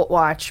still Cult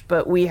Watch,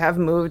 but we have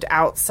moved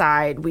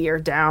outside. We are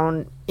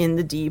down in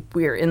the deep.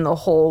 We are in the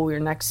hole. We are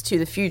next to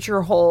the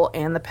future hole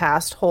and the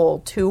past hole.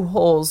 2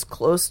 holes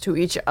close to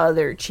each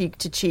other, cheek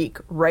to cheek,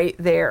 right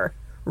there,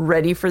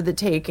 ready for the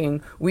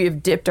taking. We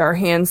have dipped our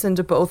hands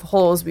into both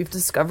holes. We've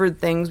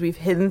discovered things. We've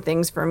hidden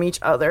things from each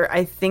other.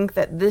 I think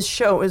that this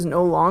show is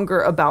no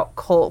longer about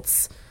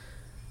cults.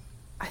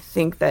 I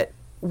think that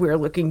we're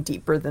looking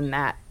deeper than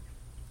that.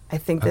 I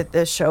think that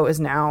this show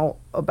is now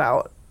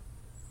about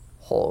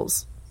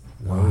holes.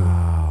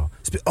 Wow.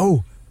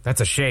 Oh, that's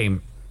a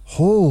shame.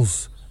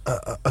 Holes.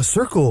 A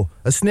circle.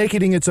 A snake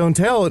eating its own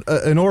tail.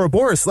 An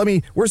Ouroboros.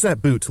 Where's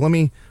that boot?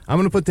 I'm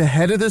going to put the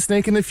head of the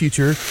snake in the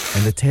future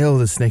and the tail of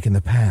the snake in the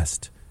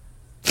past.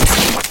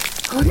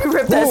 Oh, you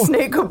ripped that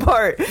snake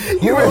apart.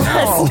 You ripped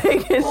that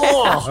snake in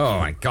half. Oh,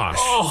 my gosh.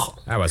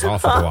 That was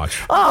awful to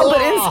watch.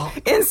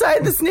 But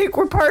inside the snake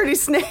were party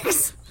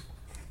snakes.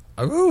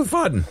 Oh,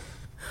 fun.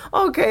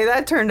 Okay,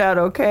 that turned out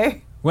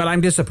okay. Well, I'm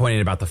disappointed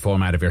about the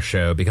format of your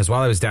show because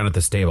while I was down at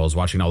the stables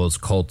watching all those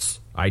cults,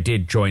 I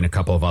did join a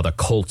couple of other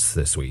cults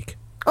this week.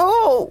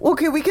 Oh,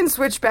 okay, we can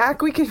switch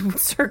back. We can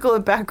circle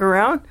it back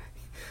around.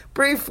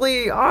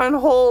 Briefly on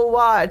whole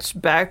watch,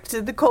 back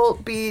to the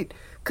cult beat.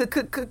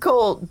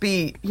 Cult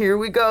beat. Here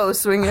we go,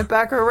 swinging it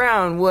back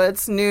around.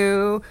 What's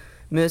new,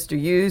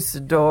 Mr.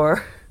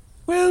 Usador?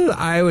 Well,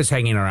 I was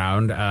hanging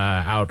around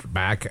out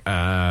back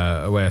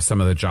where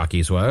some of the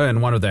jockeys were,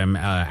 and one of them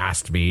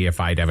asked me if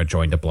I'd ever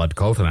joined a blood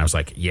cult, and I was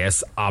like,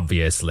 yes,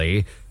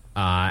 obviously.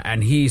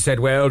 And he said,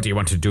 well, do you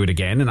want to do it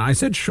again? And I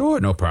said, sure,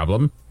 no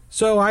problem.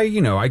 So I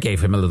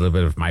gave him a little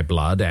bit of my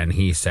blood, and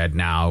he said,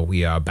 now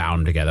we are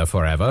bound together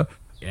forever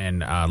in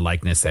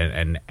likeness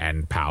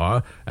and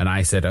power. And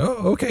I said,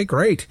 oh, okay,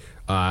 great.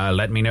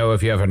 Let me know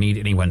if you ever need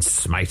anyone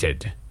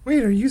smited.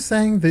 Wait, are you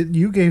saying that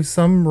you gave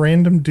some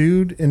random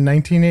dude in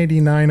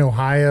 1989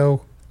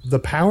 Ohio the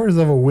powers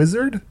of a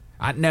wizard?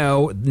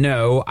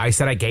 No. I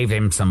said I gave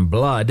him some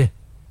blood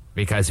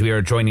because we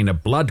are joining a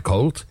blood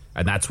cult,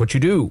 and that's what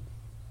you do.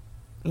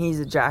 He's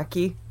a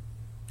jockey?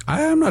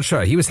 I'm not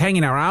sure. He was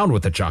hanging around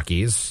with the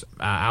jockeys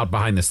out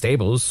behind the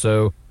stables,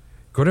 so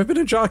could have been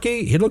a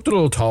jockey. He looked a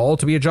little tall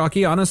to be a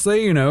jockey,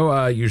 honestly.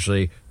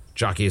 Usually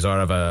jockeys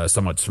are of a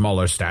somewhat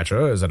smaller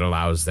stature, as it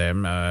allows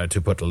them to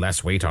put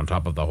less weight on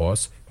top of the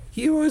horse.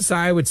 He was,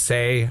 I would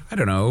say,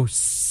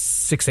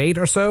 6'8"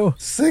 or so.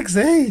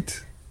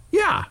 6'8"?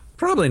 Yeah,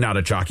 probably not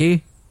a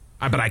jockey.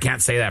 But I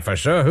can't say that for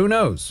sure. Who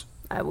knows?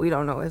 We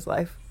don't know his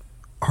life.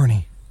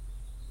 Arnie.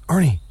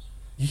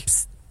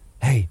 Psst.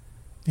 Hey.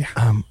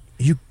 Yeah.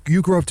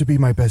 You grew up to be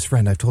my best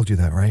friend. I've told you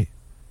that, right?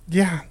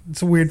 Yeah,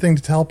 it's a weird thing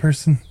to tell a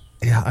person.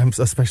 Yeah, I'm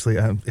especially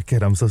a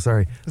kid. I'm so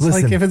sorry. It's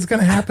listen, like if it's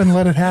gonna happen,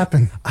 let it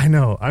happen. I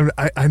know.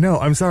 I know.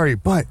 I'm sorry,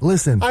 but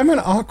listen. I'm an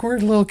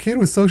awkward little kid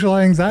with social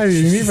anxiety,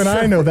 and even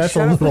I know that's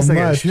a little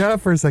much. Shut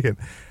up for a second.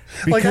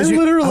 Like I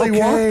literally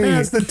walked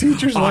past the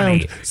teacher's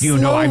lounge. You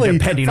know I'm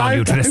depending on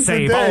you to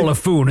save all of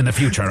Foon in the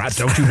future.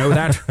 Don't you know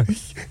that?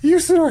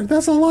 Usador,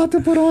 that's a lot to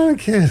put on a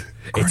kid.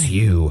 It's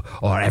you,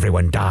 or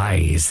everyone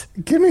dies.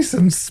 Give me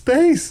some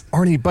space.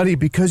 Arnie, buddy,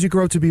 because you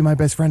grew up to be my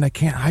best friend, I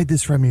can't hide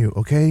this from you,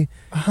 okay?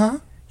 Uh-huh.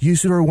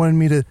 Usador wanted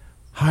me to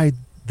hide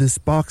this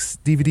box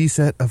DVD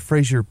set of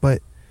Frasier,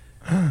 but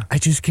I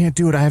just can't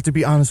do it. I have to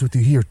be honest with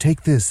you. Here,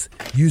 take this.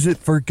 Use it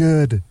for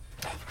good.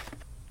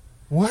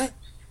 What?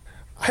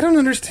 I don't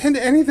understand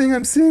anything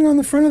I'm seeing on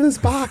the front of this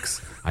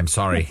box. I'm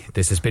sorry.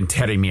 This has been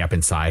tearing me up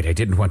inside. I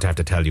didn't want to have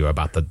to tell you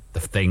about the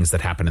things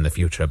that happen in the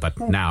future, but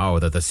now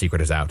that the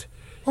secret is out.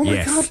 Oh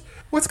my God.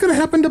 What's going to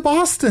happen to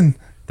Boston?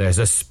 There's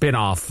a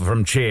spin-off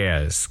from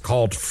Cheers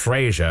called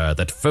Frasier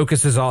that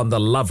focuses on the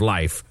love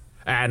life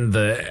and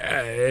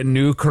the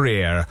new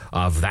career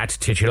of that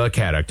titular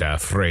character,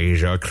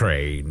 Frasier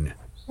Crane.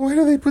 Why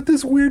do they put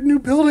this weird new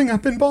building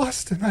up in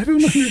Boston? I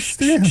don't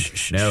understand.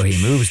 No, he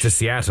moves to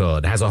Seattle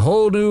and has a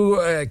whole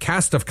new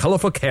cast of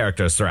colorful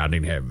characters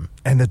surrounding him.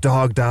 And the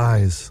dog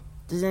dies.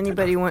 Does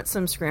anybody want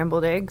some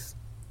scrambled eggs?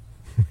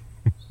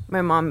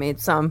 My mom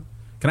made some.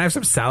 Can I have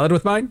some salad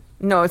with mine?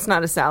 No, it's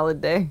not a salad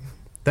day.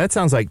 That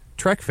sounds like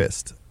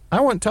Trekfest.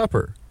 I want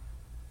Tupper.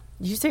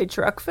 Did you say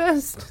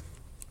Truckfest?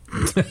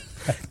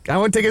 I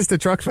want tickets to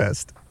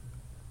Truckfest.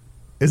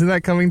 Isn't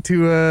that coming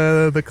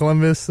to the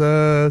Columbus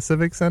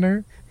Civic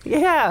Center?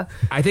 Yeah.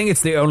 I think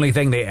it's the only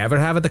thing they ever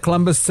have at the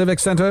Columbus Civic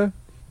Center.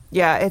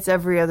 Yeah, it's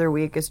every other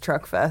week is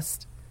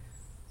Truckfest.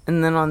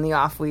 And then on the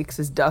off weeks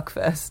is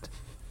Duckfest.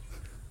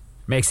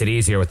 Makes it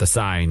easier with the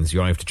signs.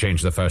 You only have to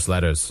change the first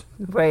letters.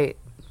 Right.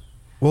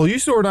 Well,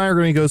 Usador and I are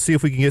going to go see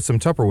if we can get some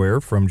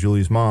Tupperware from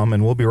Julie's mom,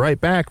 and we'll be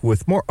right back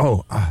with more.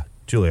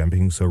 Julie, I'm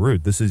being so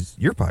rude. This is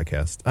your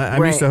podcast.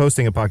 I'm used to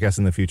hosting a podcast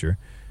in the future.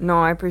 No,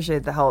 I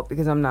appreciate the help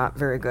because I'm not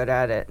very good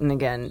at it. And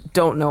again,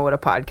 don't know what a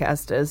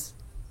podcast is.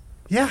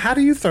 Yeah, how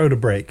do you throw to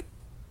break?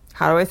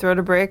 How do I throw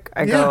to break?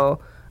 I go,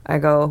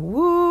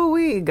 woo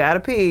wee, gotta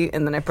pee,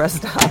 and then I press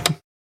stop.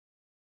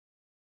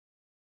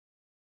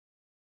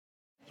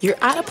 You're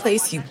at a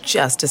place you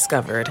just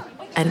discovered.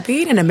 And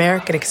being an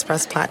American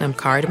Express Platinum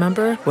card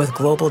member with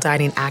global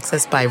dining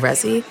access by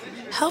Resy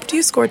helped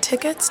you score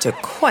tickets to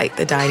quite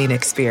the dining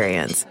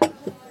experience.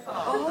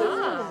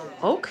 Oh,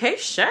 okay,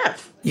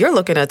 chef. You're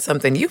looking at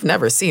something you've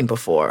never seen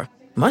before,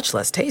 much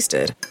less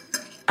tasted.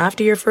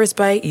 After your first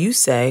bite, you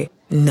say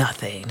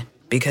nothing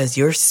because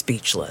you're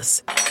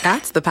speechless.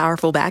 That's the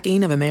powerful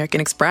backing of American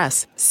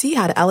Express. See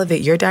how to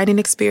elevate your dining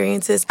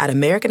experiences at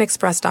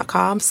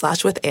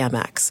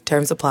americanexpress.com/withAmex.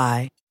 Terms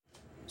apply.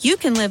 You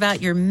can live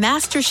out your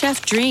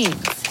MasterChef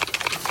dreams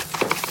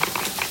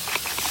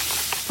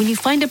when you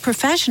find a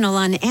professional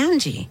on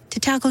Angie to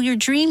tackle your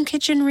dream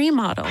kitchen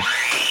remodel.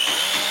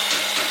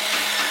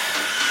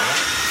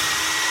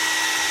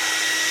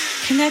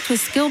 Connect with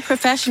skilled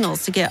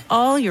professionals to get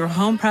all your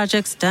home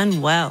projects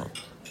done well.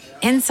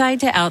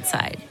 Inside to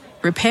outside,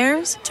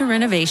 repairs to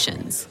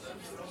renovations.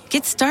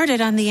 Get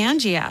started on the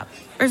Angie app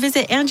or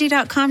visit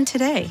Angie.com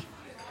today.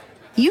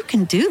 You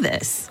can do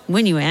this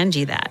when you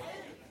Angie that.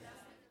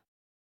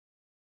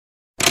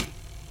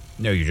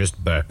 No, you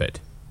just burp it.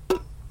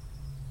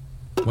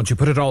 Once you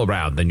put it all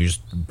around, then you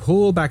just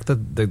pull back the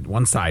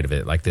one side of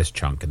it, like this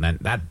chunk, and then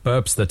that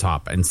burps the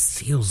top and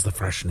seals the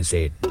freshness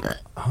in.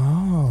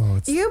 Oh.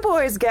 You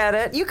boys get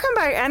it. You come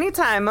by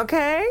anytime,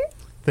 okay?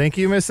 Thank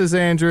you, Mrs.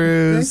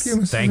 Andrews.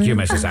 Thank you,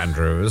 Mrs.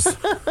 Andrews.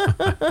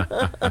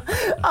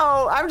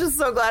 Oh, I'm just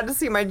so glad to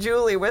see my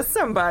Julie with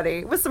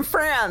somebody, with some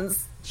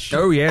friends.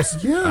 Oh,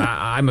 yes. Yeah.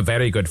 I'm a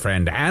very good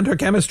friend and her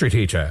chemistry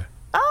teacher.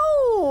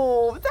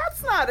 Oh,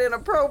 that's not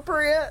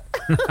inappropriate.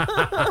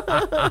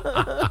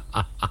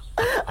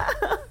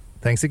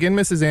 Thanks again,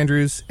 Mrs.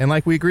 Andrews. And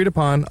like we agreed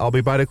upon, I'll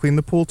be by to clean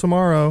the pool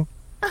tomorrow.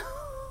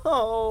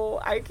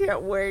 Oh, I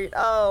can't wait.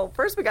 Oh,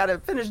 first we got to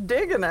finish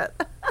digging it.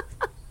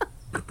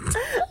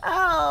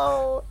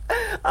 Oh,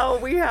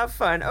 we have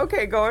fun.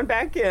 Okay, going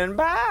back in.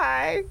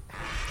 Bye.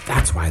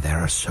 That's why there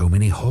are so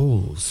many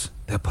holes.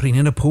 They're putting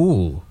in a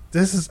pool.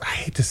 This is, I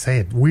hate to say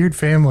it, weird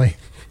family.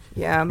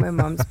 Yeah, my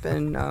mom's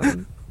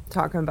been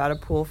talking about a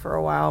pool for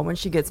a while. When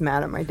she gets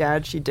mad at my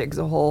dad, she digs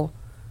a hole.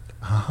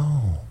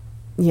 Oh.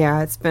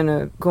 Yeah, it's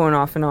been going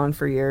off and on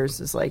for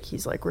years. It's like,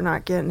 he's like, we're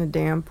not getting a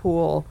damn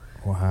pool.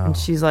 Wow. And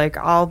she's like,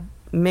 I'll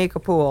make a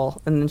pool.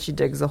 And then she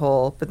digs a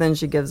hole. But then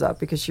she gives up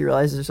because she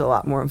realizes there's a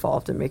lot more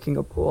involved in making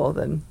a pool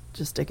than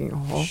just digging a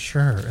hole.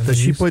 Sure. And then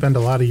you spend a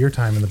lot of your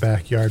time in the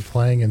backyard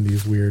playing in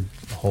these weird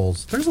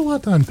holes. There's a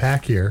lot to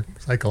unpack here,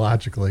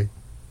 psychologically.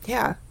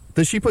 Yeah.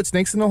 Does she put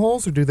snakes in the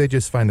holes, or do they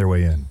just find their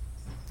way in?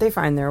 They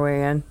find their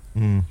way in.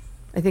 Mm.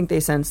 I think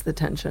they sense the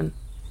tension.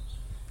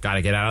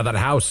 Gotta get out of that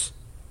house.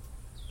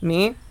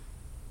 Me?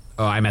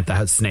 Oh, I meant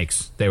the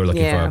snakes. They were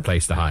looking for a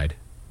place to hide.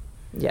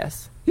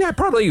 Yes. Yeah,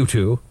 probably you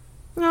too.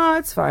 No,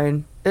 it's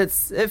fine. It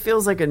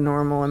feels like a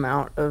normal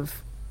amount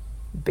of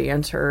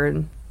banter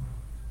and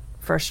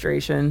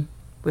frustration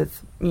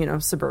with,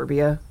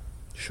 suburbia.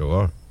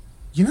 Sure.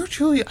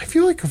 Julie, I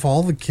feel like of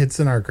all the kids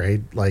in our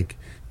grade,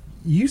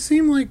 you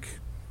seem like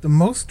the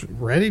most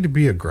ready to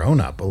be a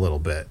grown-up a little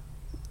bit.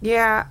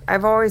 Yeah,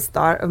 I've always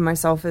thought of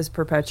myself as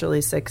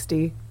perpetually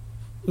 60.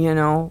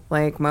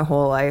 My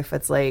whole life.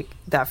 It's like,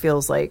 that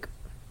feels like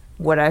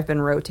what I've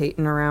been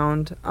rotating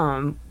around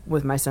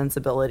with my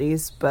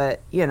sensibilities.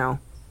 But,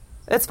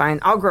 it's fine.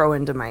 I'll grow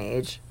into my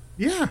age.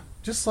 Yeah,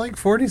 just like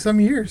 40-some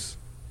years.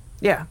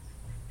 Yeah,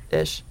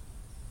 ish.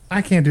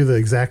 I can't do the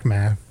exact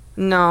math.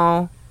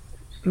 No,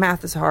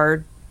 math is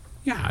hard.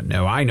 Yeah,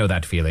 no, I know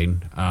that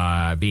feeling.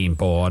 Being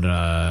born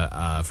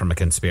from a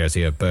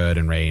conspiracy of bird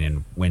and rain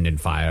and wind and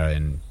fire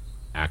in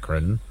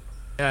Akron.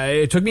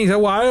 It took me a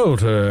while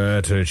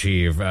to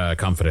achieve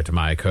comfort at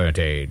my current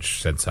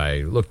age, since I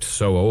looked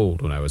so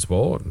old when I was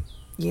born.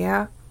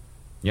 Yeah?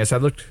 Yes, I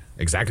looked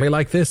exactly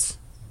like this.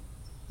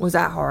 Was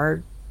that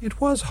hard?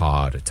 It was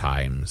hard at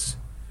times.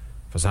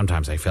 For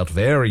sometimes I felt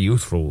very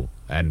youthful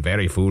and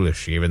very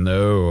foolish, even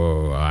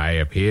though I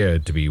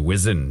appeared to be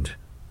wizened.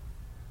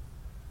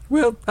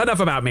 Well, enough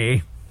about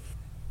me.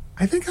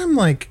 I think I'm,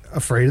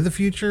 afraid of the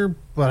future,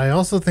 but I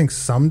also think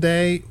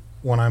someday,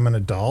 when I'm an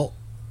adult,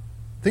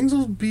 things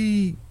will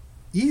be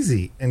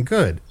easy and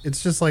good.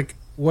 It's just like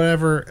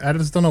whatever. I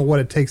just don't know what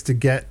it takes to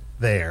get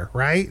there,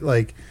 right?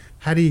 Like,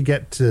 how do you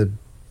get to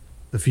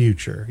the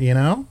future, you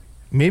know?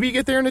 Maybe you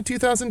get there in a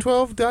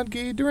 2012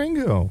 Dodge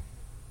Durango.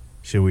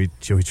 Should we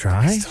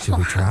try? Should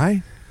we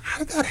try? How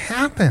did that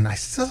happen? I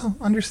still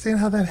don't understand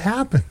how that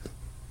happened.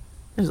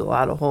 There's a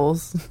lot of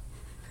holes.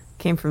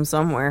 Came from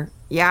somewhere.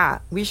 Yeah,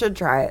 we should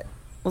try it.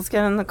 Let's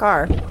get in the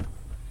car.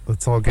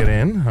 Let's all get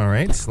in. All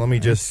right. So let me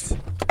just...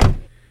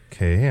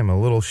 Okay, I'm a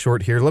little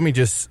short here. Let me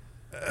just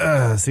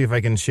see if I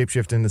can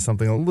shapeshift into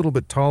something a little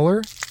bit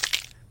taller.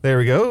 There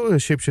we go.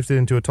 Shapeshifted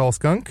into a tall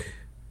skunk.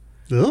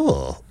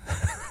 Ugh.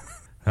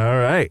 All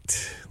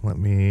right. Let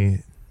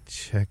me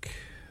check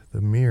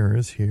the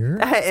mirrors here.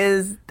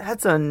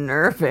 That's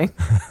unnerving.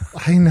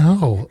 I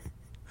know.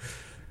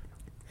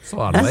 There's a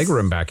lot of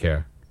legroom back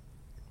here.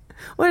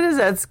 What is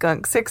that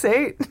skunk?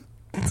 6'8"?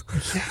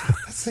 Yeah,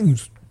 that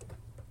seems...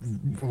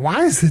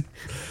 Why is it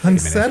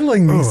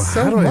unsettling me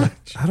so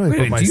much? How do I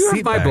put my do you seat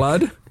have my back?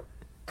 blood?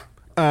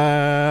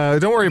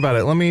 Don't worry about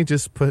it. Let me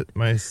just put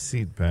my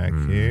seat back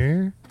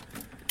here.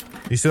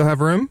 You still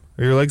have room?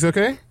 Are your legs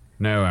okay?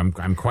 No,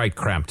 I'm quite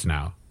cramped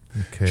now.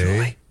 Okay.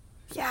 Julie.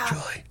 Yeah.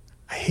 Julie,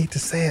 I hate to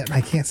say it, and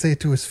I can't say it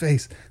to his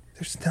face.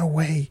 There's no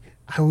way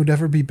I would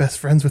ever be best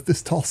friends with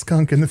this tall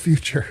skunk in the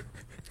future.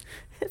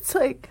 It's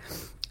like,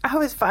 I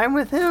was fine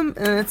with him,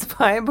 and it's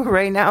fine, but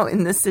right now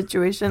in this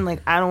situation,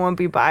 like, I don't want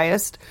to be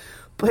biased,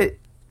 but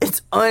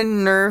it's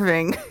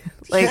unnerving.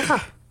 Like,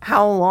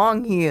 how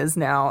long he is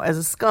now as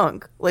a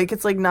skunk. Like,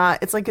 it's like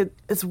not, it's like,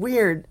 it's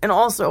weird. And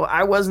also,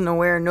 I wasn't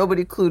aware,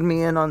 nobody clued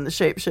me in on the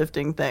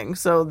shape-shifting thing,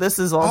 so this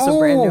is also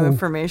brand new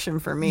information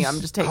for me.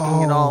 I'm just taking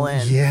it all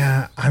in.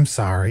 Yeah, I'm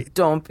sorry.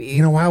 Don't be.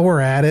 You know, while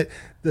we're at it,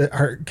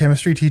 our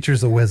chemistry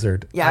teacher's a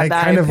wizard. Yeah,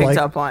 that I picked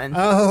up on.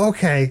 Oh,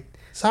 okay.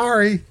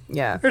 Sorry.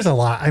 Yeah. There's a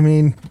lot. I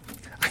mean,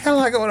 I got a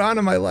lot going on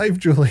in my life,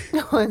 Julie.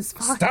 No, it's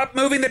fine. Stop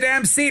moving the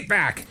damn seat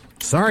back.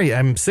 Sorry,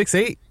 I'm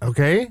 6'8",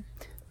 okay?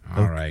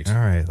 All right. All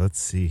right,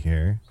 let's see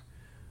here.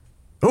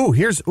 Oh,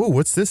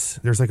 what's this?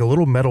 There's like a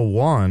little metal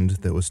wand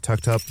that was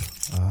tucked up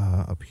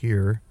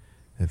here.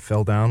 It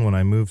fell down when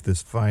I moved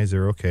this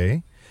visor.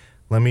 Okay.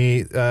 Let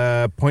me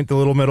point the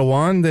little metal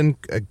wand and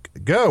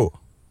go.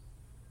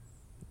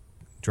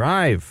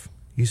 Drive.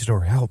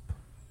 Isidore, help.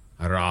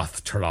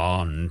 Rath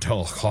Trelon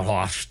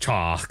Tolkolosh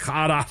Talk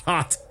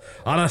Arahat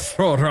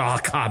Arasura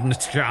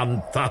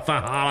Kanchan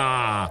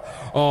Tatahara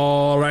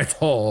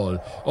Oretol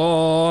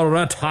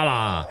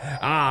Oretala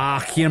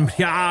Akim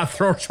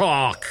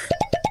Piathrochok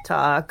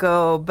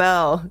Taco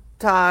Bell.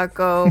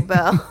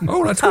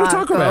 Oh, let's go to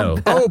Taco Bell.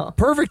 Oh,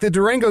 perfect. The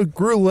Durango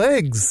grew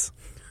legs.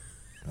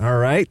 All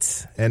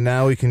right. And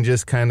now we can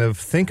just kind of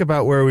think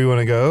about where we want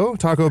to go.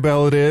 Taco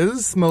Bell it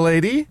is,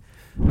 m'lady.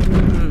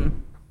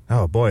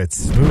 Oh boy,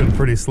 it's moving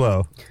pretty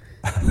slow.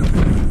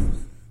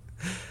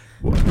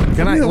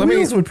 The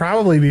wheels would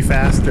probably be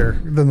faster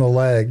than the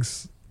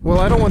legs. Well,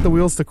 I don't want the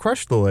wheels to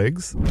crush the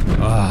legs.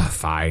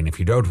 Fine. If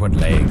you don't want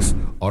legs.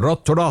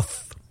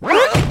 Orotoroth.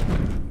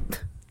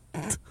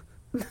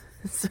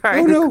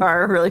 Sorry, the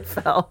car really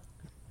fell.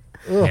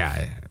 Ugh.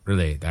 Yeah,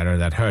 really,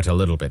 that hurt a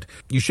little bit.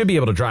 You should be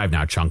able to drive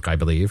now, Chunk, I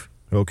believe.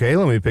 Okay,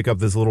 let me pick up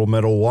this little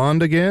metal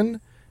wand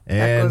again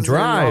and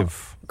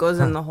drive. Goes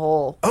in the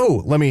hole.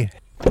 Oh, let me...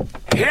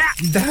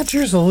 That's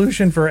your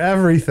solution for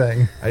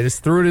everything. I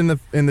just threw it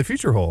in the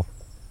future hole.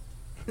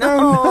 No.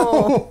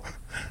 Oh,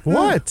 no.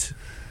 What?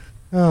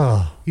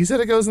 Oh. You said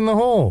it goes in the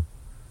hole.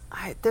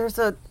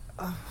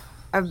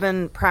 I've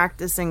been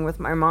practicing with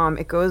my mom.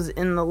 It goes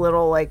in the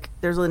little, like,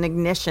 there's an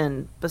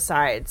ignition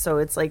beside. So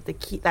it's like the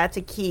key, that's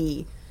a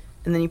key.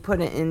 And then you put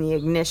it in the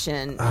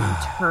ignition and you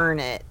turn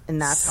it. And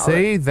that's how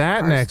Say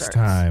that next starts.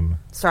 time.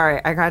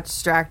 Sorry, I got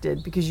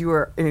distracted because you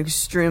were an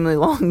extremely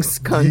long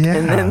skunk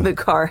and then the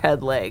car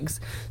had legs.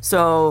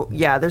 So,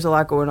 yeah, there's a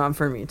lot going on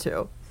for me,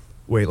 too.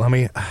 Wait, let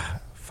me...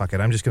 fuck it,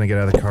 I'm just going to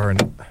get out of the car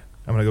and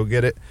I'm going to go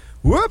get it.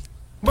 Whoop!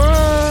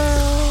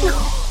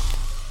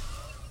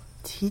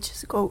 Did he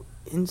just go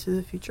into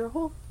the future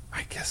hole?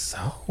 I guess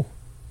so.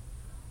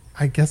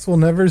 I guess we'll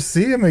never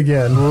see him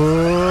again.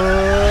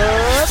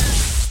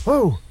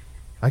 Whoa!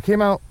 I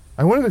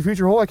went in the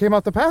future hole, I came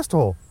out the past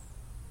hole.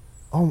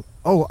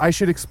 Oh, I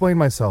should explain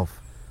myself.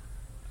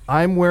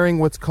 I'm wearing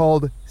what's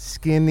called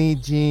skinny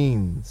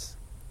jeans.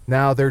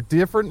 Now, they're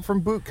different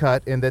from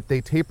bootcut in that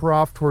they taper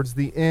off towards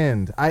the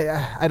end.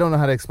 I don't know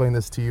how to explain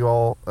this to you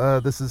all.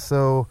 This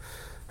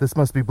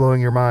must be blowing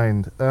your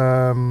mind.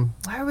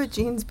 Why would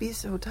jeans be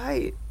so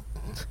tight?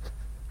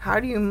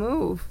 How do you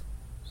move?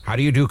 How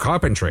do you do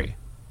carpentry?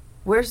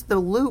 Where's the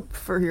loop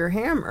for your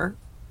hammer?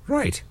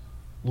 Right.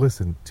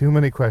 Listen, too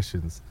many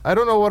questions. I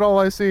don't know what all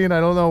I've seen. I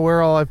don't know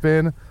where all I've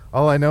been.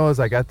 All I know is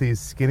I got these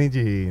skinny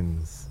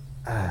jeans.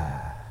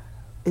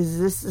 Is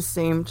this the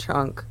same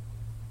Chunk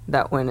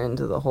that went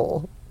into the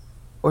hole?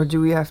 Or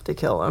do we have to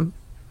kill him?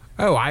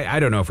 Oh,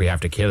 I don't know if we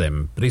have to kill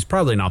him, but he's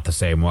probably not the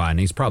same one.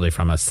 He's probably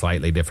from a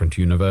slightly different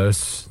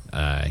universe,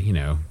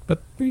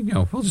 but,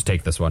 we'll just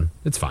take this one.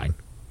 It's fine.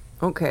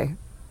 Okay.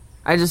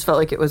 I just felt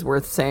like it was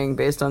worth saying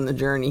based on the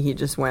journey he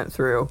just went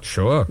through.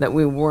 Sure. That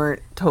we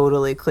weren't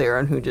totally clear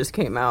on who just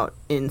came out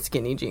in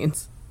skinny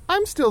jeans.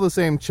 I'm still the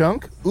same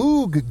chunk.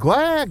 Oog,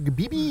 glag,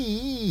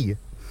 BB.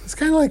 It's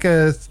kind of like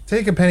a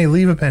take a penny,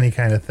 leave a penny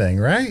kind of thing,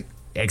 right?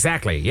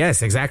 Exactly.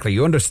 Yes, exactly.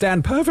 You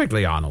understand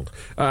perfectly, Arnold.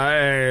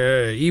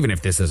 Even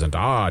if this isn't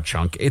our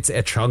chunk, it's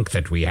a chunk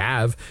that we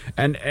have.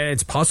 And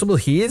it's possible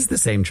he is the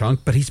same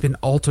chunk, but he's been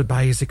altered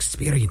by his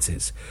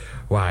experiences.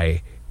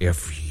 Why,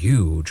 if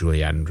you,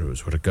 Julie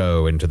Andrews, were to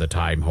go into the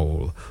time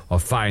hole or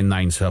find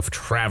thyself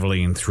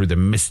traveling through the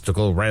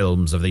mystical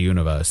realms of the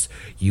universe,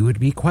 you would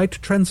be quite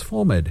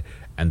transformed.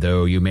 And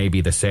though you may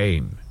be the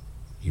same,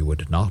 you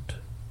would not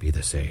be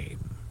the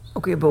same.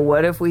 Okay, but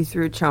what if we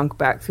threw Chunk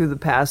back through the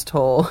past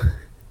hole?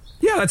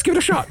 Yeah, let's give it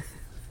a shot.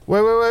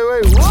 Wait.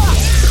 What?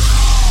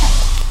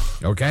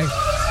 Okay.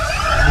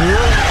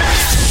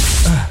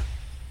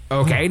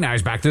 Okay, now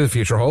he's back to the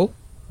future hole.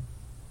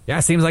 Yeah,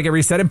 seems like it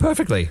reset him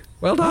perfectly.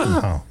 Well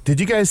done. Oh. Did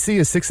you guys see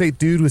a 6'8"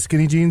 dude with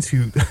skinny jeans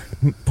who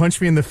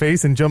punched me in the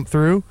face and jumped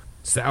through?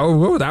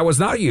 So, that was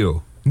not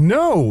you.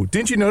 No.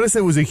 Didn't you notice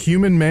it was a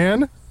human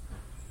man?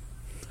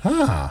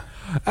 Huh.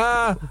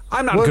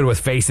 I'm not good with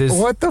faces.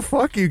 What the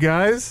fuck, you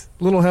guys?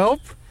 Little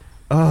help?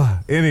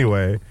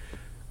 Anyway.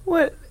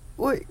 What,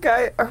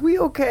 guy, are we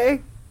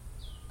okay?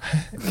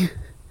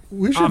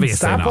 We should Obviously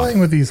stop not. playing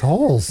with these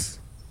holes.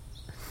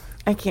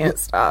 I can't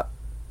stop.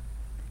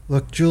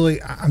 Look,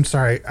 Julie, I'm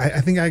sorry. I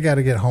think I got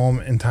to get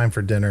home in time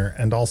for dinner.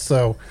 And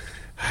also,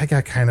 I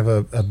got kind of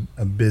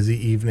a busy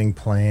evening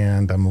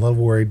planned. I'm a little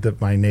worried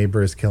that my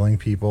neighbor is killing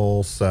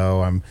people.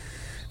 So I'm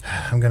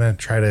going to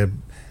try to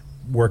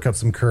work up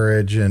some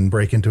courage and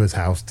break into his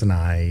house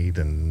tonight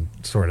and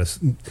sort of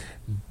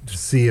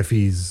see if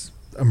he's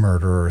a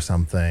murderer or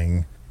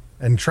something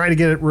and try to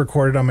get it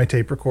recorded on my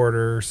tape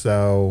recorder.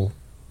 So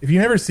if you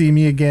never see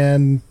me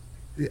again,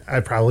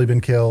 I've probably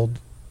been killed.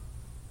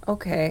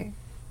 Okay.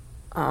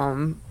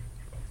 I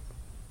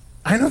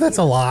know that's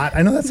a lot.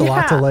 I know that's a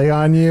lot to lay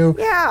on you.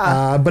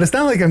 Yeah. But it's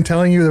not like I'm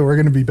telling you that we're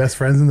going to be best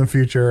friends in the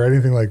future or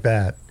anything like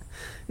that.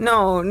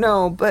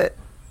 No, but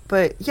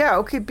yeah,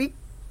 okay, be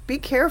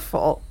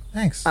careful.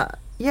 Thanks.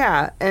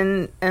 Yeah,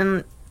 and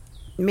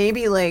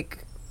maybe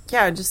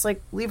just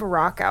leave a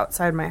rock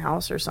outside my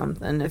house or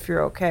something if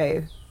you're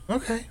okay.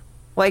 Okay.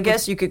 Well, I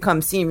guess you could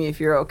come see me if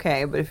you're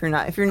okay, but if you're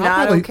not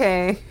probably-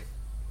 okay.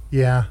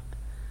 Yeah.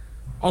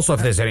 Also,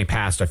 if there's any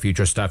past or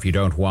future stuff you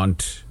don't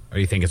want, or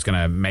you think it's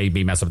going to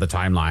maybe mess up the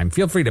timeline,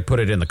 feel free to put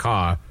it in the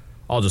car.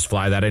 I'll just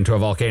fly that into a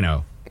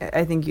volcano.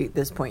 I think at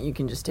this point you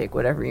can just take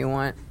whatever you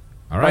want.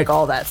 All right. Like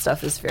all that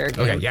stuff is fair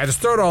game. Okay, yeah,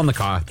 just throw it all in the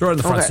car. Throw it in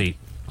the front seat.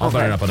 I'll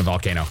burn it up on the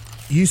volcano.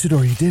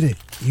 Usador, you did it.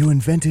 You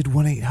invented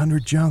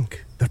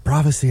 1-800-JUNK. The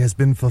prophecy has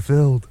been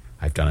fulfilled.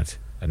 I've done it,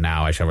 and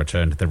now I shall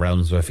return to the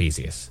realms of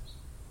Ephesius.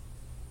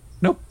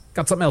 Nope,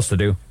 got something else to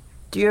do.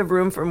 Do you have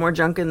room for more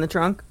junk in the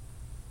trunk?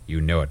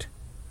 You know it.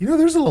 You know,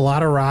 there's a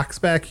lot of rocks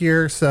back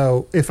here,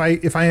 so if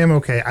I am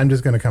okay, I'm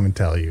just going to come and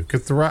tell you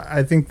because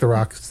I think the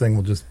rocks thing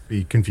will just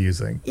be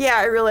confusing. Yeah,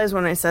 I realized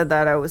when I said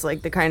that I was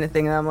like the kind of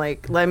thing that I'm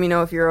like, let me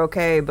know if you're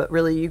okay, but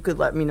really you could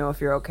let me know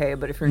if you're okay,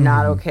 but if you're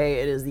not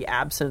okay, it is the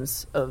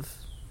absence of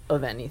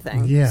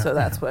anything. Yeah. So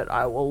that's what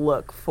I will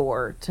look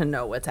for to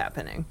know what's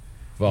happening.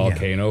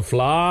 Volcano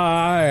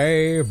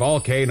fly,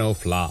 volcano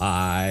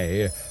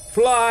fly,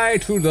 fly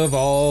to the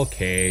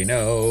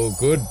volcano,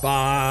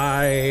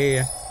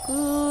 goodbye.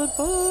 Goodbye.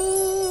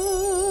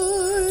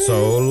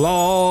 So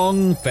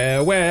long,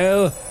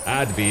 farewell,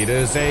 at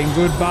Wiedersehen,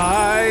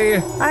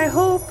 goodbye. I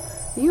hope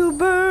you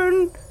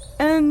burn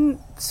and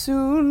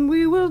soon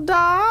we will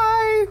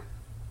die.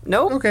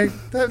 Nope. Okay,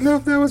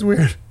 that was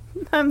weird.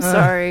 I'm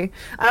sorry.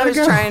 I was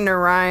trying to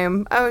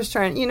rhyme.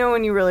 You know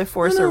when you really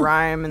force a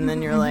rhyme and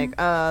then you're like,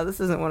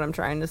 this isn't what I'm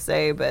trying to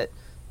say, but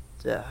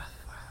Well,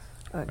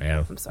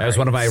 I'm sorry. that was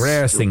one of my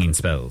rare singing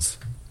spells.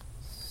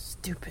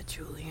 Stupid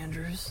Julie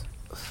Andrews.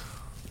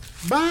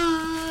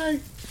 Bye.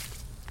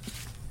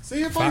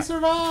 See if I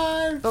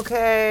survive.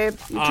 Okay.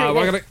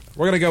 We're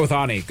gonna go with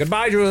Ani.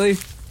 Goodbye, Julie.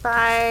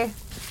 Bye.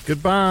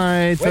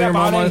 Goodbye. Wait up,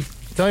 Ani.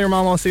 Tell your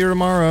mom I'll see her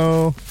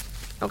tomorrow.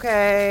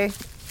 Okay.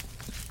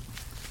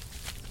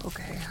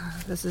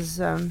 This is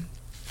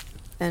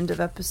end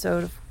of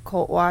episode of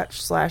Cult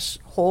Watch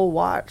 / Whole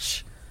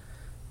Watch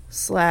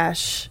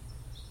 /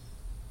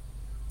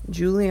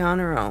 Julie on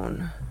her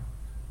own.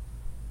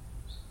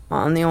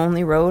 On the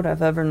only road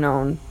I've ever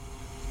known.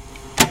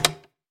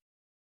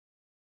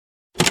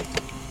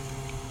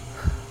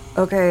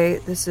 Okay,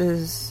 this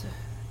is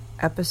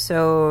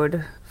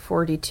episode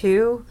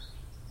 42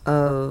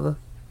 of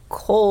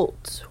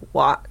Cult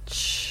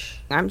Watch.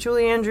 I'm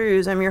Julie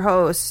Andrews. I'm your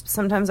host.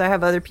 Sometimes I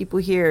have other people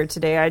here.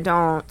 Today I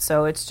don't.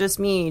 So it's just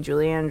me,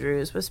 Julie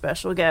Andrews, with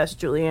special guest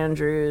Julie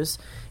Andrews.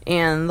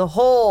 And the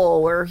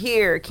hole, we're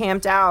here,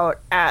 camped out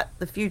at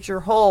the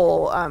future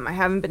hole. I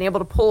haven't been able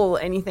to pull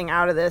anything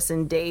out of this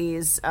in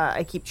days.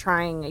 I keep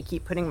trying. I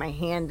keep putting my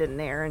hand in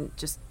there and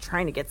just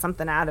trying to get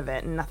something out of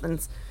it. And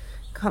nothing's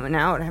coming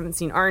out. I haven't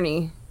seen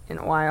Arnie in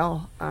a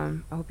while. I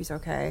hope he's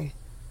okay.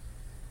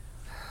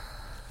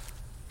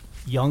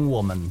 Young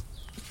woman,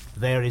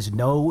 There is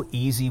no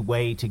easy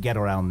way to get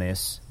around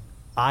this.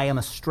 I am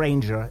a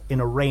stranger in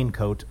a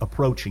raincoat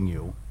approaching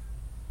you,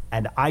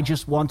 and I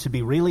just want to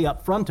be really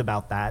upfront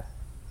about that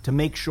to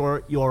make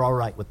sure you're all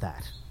right with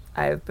that.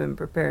 I have been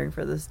preparing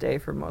for this day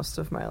for most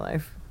of my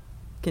life.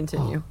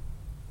 Continue.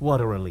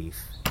 What a relief.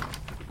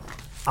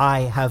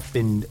 I have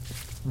been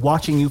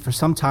watching you for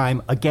some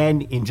time,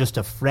 again, in just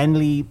a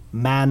friendly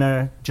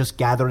manner, just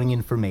gathering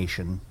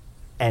information.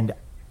 And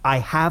I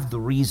have the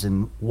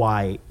reason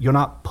why you're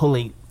not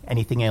pulling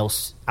anything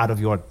else out of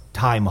your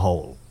time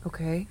hole.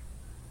 Okay.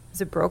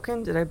 Is it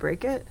broken? Did I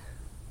break it?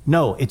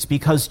 No, it's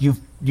because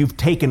you've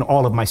taken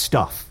all of my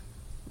stuff.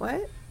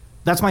 What?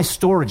 That's my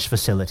storage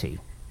facility.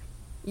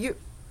 You...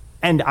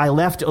 And I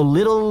left a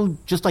little,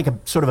 just like a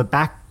sort of a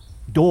back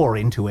door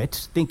into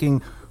it,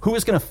 thinking, who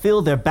is going to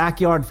fill their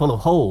backyard full of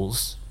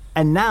holes?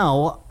 And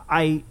now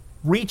I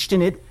reached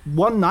in it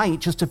one night,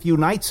 just a few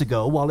nights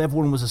ago, while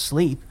everyone was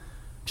asleep,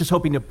 just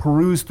hoping to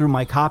peruse through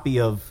my copy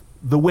of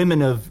The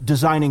Women of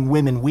Designing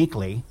Women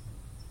Weekly,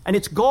 and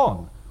it's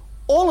gone.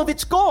 All of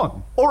it's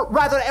gone. Or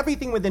rather,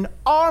 everything within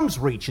arm's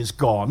reach is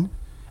gone.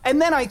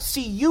 And then I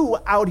see you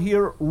out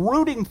here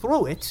rooting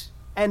through it,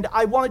 and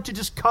I wanted to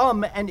just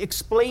come and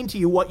explain to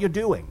you what you're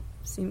doing.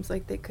 Seems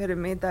like they could have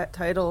made that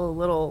title a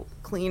little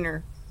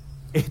cleaner.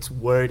 It's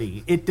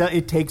wordy.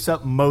 It takes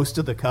up most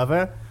of the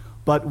cover,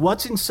 but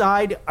what's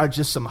inside are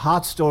just some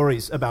hot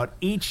stories about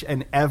each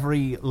and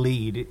every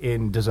lead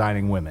in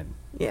Designing Women.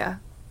 Yeah.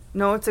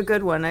 No, it's a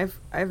good one. I've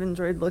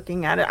enjoyed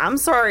looking at it. I'm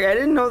sorry, I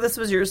didn't know this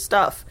was your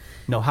stuff.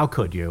 No, how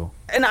could you?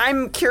 And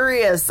I'm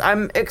curious.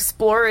 I'm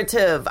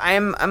explorative.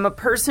 I'm a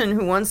person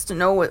who wants to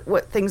know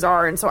what things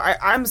are, and so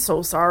I'm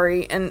so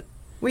sorry. And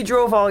we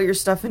drove all your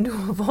stuff into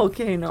a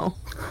volcano.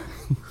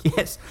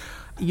 Yes.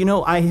 You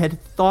know, I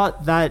had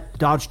thought that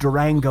Dodge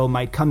Durango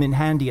might come in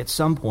handy at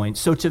some point,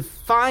 so to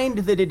find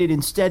that it'd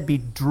instead be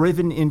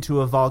driven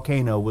into a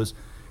volcano was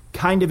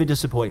kind of a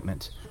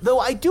disappointment. Though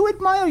I do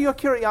admire your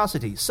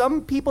curiosity.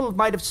 Some people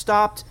might have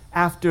stopped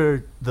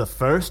after the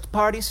first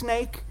party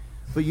snake,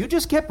 but you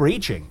just kept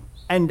reaching,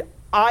 and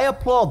I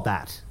applaud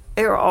that.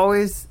 They're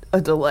always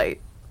a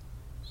delight.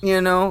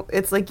 You know,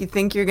 it's like you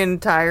think you're getting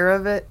tired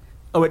of it.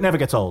 Oh, it never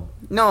gets old.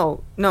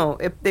 No.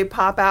 If they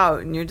pop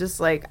out and you're just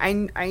like,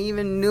 I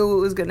even knew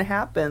it was going to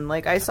happen.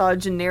 Like, I saw a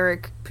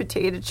generic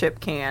potato chip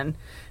can,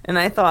 and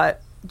I thought,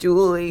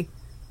 Julie,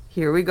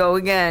 here we go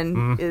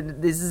again.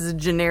 This is a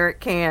generic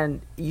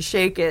can. You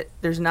shake it,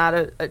 there's not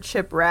a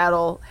chip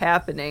rattle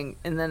happening,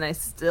 and then it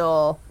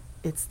still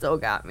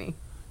got me.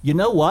 You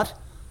know what?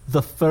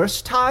 The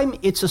first time,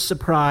 it's a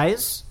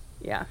surprise.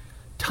 Yeah.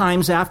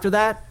 Times after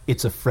that,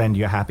 it's a friend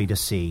you're happy to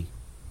see.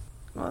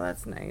 Well,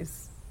 that's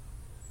nice.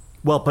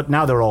 Well, but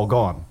now they're all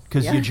gone,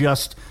 because Yeah.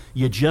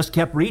 you just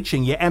kept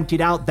reaching. You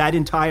emptied out that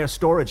entire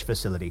storage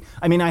facility.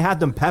 I mean, I had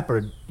them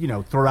peppered,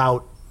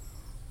 throughout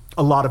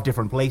a lot of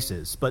different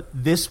places, but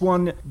this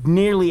one,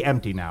 nearly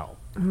empty now.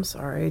 I'm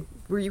sorry.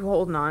 Were you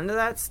holding on to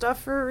that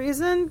stuff for a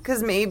reason?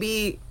 Because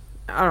maybe,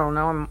 I don't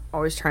know, I'm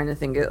always trying to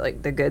think of,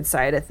 like, the good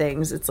side of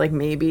things. It's like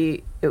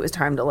maybe it was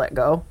time to let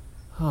go.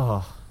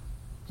 Oh,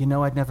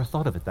 I'd never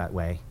thought of it that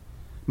way.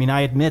 I mean,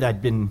 I admit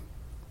I'd been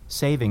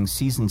saving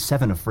season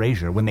 7 of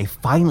Frasier when they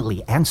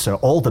finally answer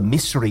all the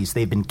mysteries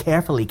they've been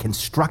carefully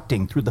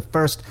constructing through the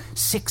first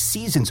 6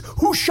 seasons.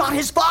 Who shot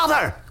his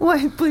father?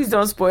 What? Please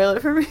don't spoil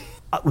it for me.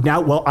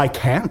 Well, I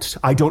can't.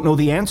 I don't know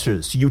the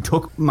answers. You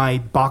took my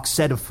box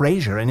set of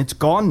Frasier, and it's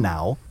gone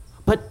now.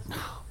 But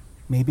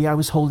maybe I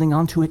was holding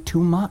on to it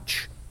too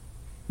much.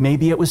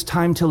 Maybe it was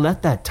time to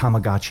let that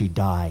Tamagotchi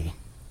die.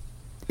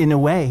 In a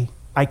way,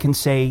 I can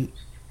say,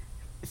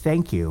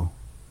 thank you.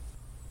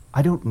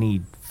 I don't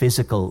need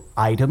physical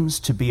items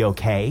to be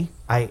okay.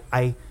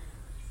 I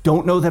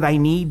don't know that I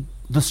need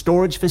the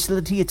storage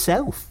facility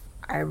itself.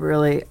 I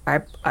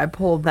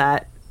pulled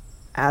that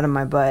out of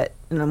my butt,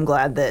 and I'm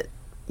glad that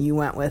you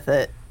went with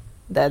it,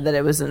 that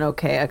it was an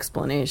okay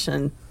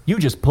explanation. You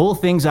just pull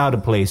things out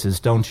of places,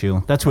 don't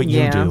you? That's what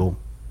you do.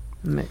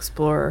 I'm an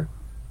explorer.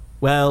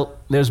 Well,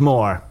 there's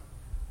more.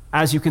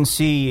 As you can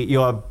see,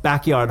 your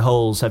backyard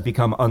holes have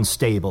become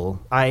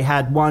unstable. I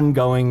had one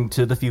going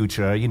to the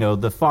future.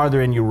 The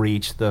farther in you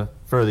reach, the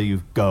further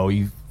you go.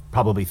 You've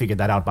probably figured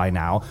that out by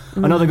now.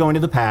 Mm-hmm. Another going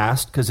to the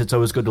past, because it's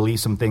always good to leave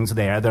some things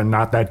there. They're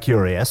not that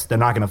curious. They're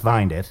not going to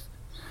find it.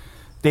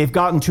 They've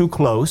gotten too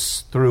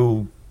close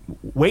through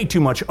way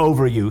too much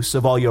overuse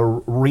of all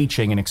your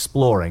reaching and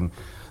exploring.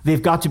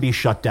 They've got to be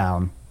shut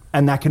down,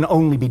 and that can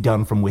only be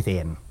done from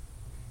within.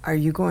 Are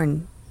you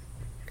going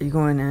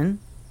in?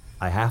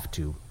 I have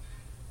to.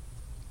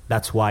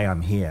 That's why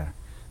I'm here.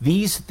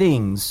 These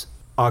things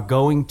are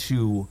going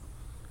to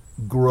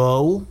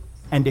grow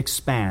and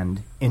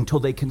expand until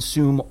they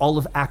consume all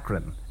of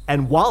Akron.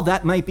 And while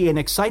that might be an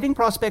exciting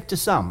prospect to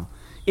some,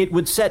 it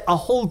would set a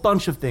whole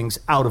bunch of things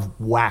out of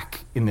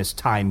whack in this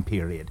time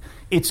period.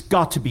 It's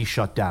got to be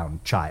shut down,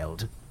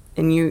 child.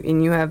 And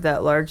you have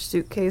that large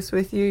suitcase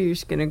with you? You're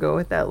just going to go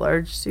with that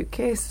large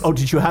suitcase? Oh,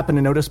 did you happen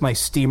to notice my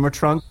steamer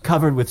trunk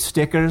covered with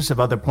stickers of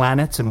other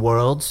planets and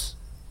worlds?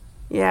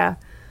 Yeah.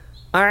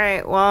 All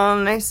right, well,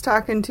 nice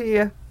talking to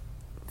you.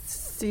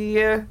 See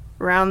you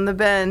around the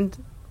bend.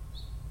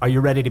 Are you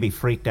ready to be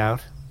freaked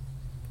out?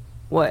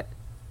 What?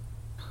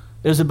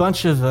 There's a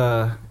bunch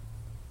of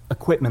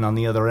equipment on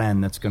the other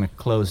end that's going to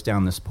close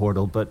down this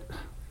portal, but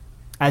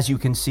as you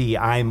can see,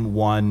 I'm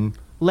one,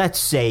 let's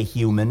say,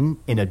 human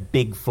in a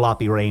big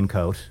floppy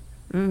raincoat.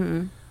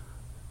 Mm-hmm.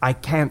 I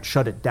can't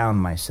shut it down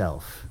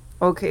myself.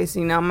 Okay,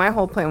 see, now my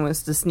whole plan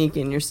was to sneak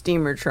in your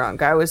steamer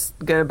trunk. I was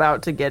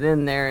about to get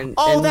in there and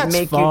that's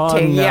make fun.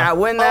 you take... Yeah,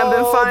 wouldn't that have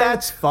been fun?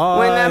 That's fun.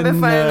 Wouldn't that have been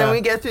fun? And then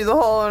we get through the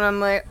hole, and I'm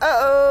like,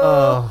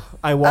 uh-oh.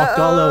 I walked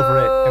all over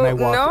it, and I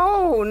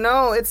walked...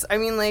 No, it's... I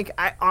mean, like,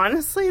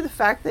 honestly, the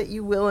fact that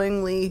you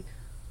willingly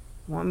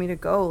want me to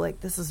go,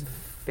 like, this is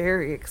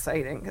very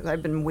exciting, because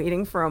I've been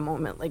waiting for a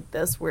moment like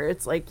this, where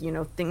it's like, you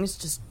know, things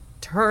just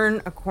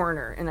turn a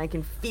corner, and I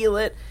can feel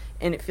it,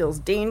 and it feels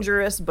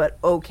dangerous, but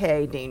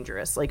okay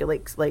dangerous. Like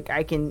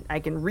I can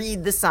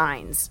read the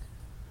signs.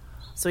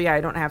 So yeah, I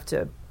don't have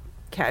to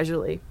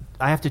casually.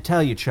 I have to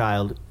tell you,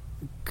 child,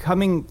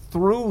 coming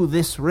through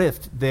this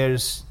rift,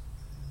 there's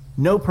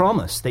no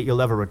promise that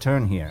you'll ever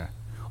return here.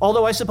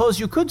 Although I suppose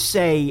you could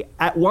say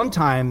at one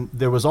time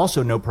there was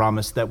also no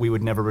promise that we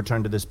would never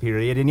return to this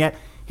period, and yet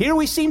here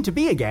we seem to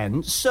be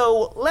again,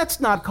 so let's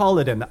not call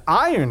it an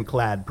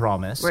ironclad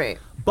promise. Right.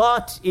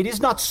 But it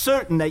is not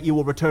certain that you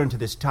will return to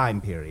this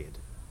time period.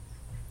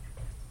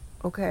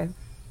 Okay.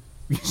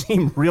 You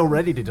seem real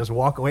ready to just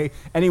walk away.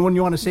 Anyone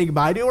you want to say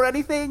goodbye to or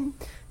anything?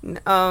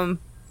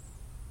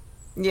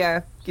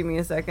 Yeah, give me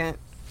a second.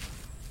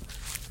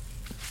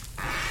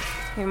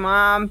 Hey,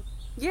 Mom.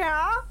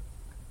 Yeah?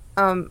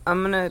 I'm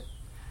gonna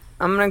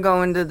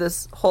go into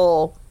this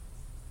hole.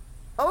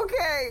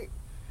 Okay.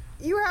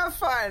 You have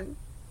fun.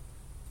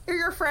 Are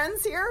your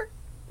friends here?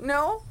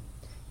 No?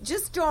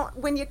 Just don't,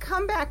 when you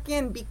come back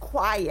in, be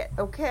quiet,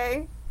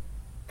 okay?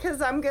 Because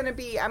I'm gonna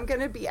be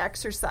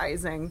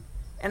exercising,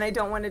 and I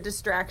don't want a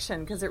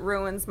distraction because it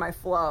ruins my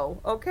flow,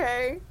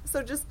 okay?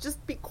 So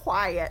just be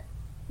quiet,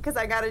 because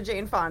I got a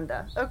Jane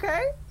Fonda,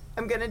 okay?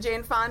 I'm gonna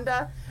Jane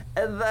Fonda,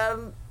 and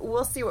then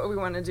we'll see what we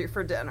want to do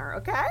for dinner,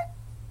 okay?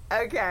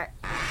 Okay.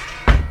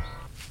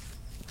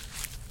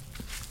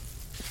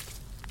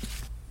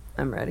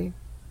 I'm ready.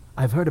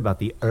 I've heard about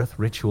the Earth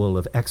ritual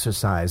of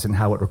exercise and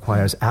how it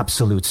requires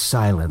absolute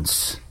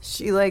silence.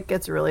 She, like,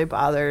 gets really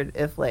bothered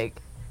if, like,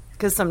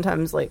 because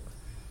sometimes, like,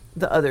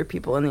 the other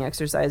people in the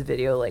exercise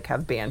video, like,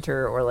 have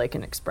banter or, like,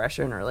 an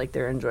expression or, like,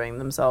 they're enjoying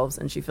themselves,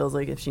 and she feels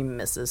like if she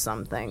misses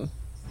something.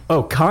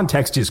 Oh,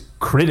 context is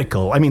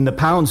critical. I mean, the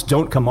pounds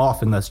don't come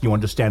off unless you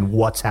understand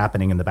what's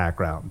happening in the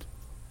background.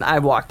 I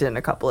walked in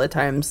a couple of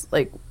times,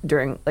 like,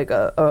 during, like,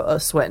 a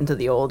sweat into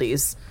the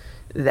oldies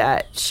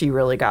that she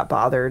really got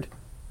bothered.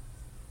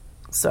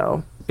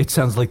 So it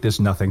sounds like there's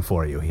nothing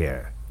for you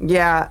here.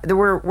 Yeah,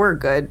 we're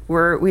good.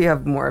 We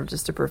have more of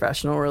just a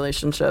professional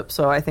relationship,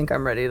 so I think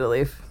I'm ready to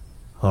leave.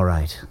 All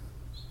right.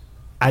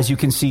 As you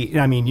can see,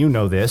 I mean, you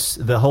know this,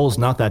 the hole's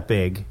not that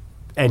big,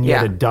 and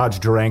yet a Dodge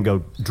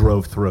Durango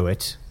drove through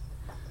it.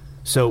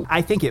 So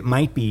I think it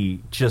might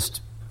be just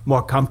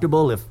more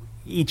comfortable if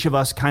each of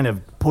us kind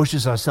of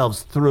pushes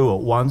ourselves through at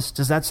once.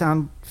 Does that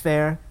sound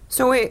fair?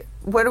 So wait,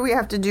 what do we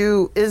have to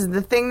do? Is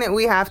the thing that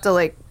we have to,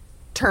 like,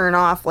 turn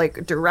off,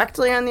 like,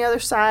 directly on the other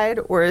side,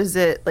 or is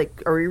it,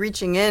 like, are we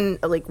reaching in?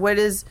 Like, what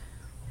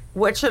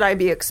should I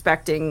be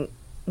expecting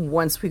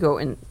once we go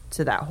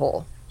into that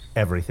hole?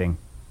 Everything.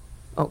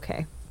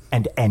 Okay.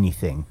 And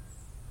anything.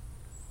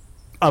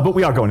 But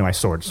we are going to my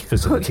storage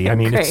facility. Okay, I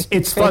mean, great.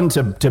 it's fun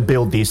to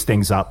build these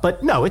things up,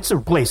 but no, it's a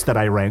place that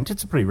I rent.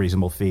 It's a pretty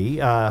reasonable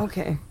fee.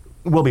 Okay.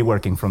 We'll be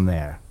working from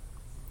there.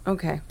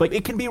 Okay. But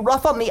it can be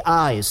rough on the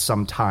eyes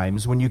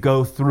sometimes when you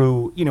go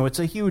through, you know, it's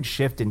a huge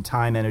shift in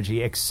time,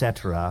 energy,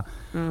 etc.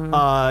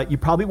 You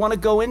probably want to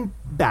go in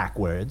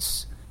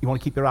backwards. You want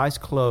to keep your eyes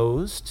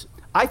closed.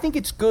 I think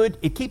it's good.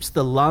 It keeps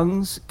the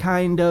lungs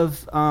kind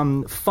of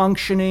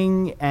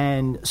functioning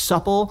and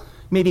supple.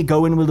 Maybe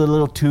go in with a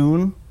little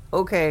tune.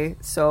 Okay,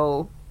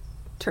 so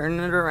turn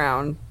it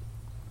around.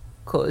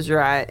 Close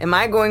your eye. Am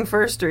I going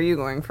first or are you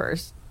going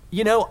first?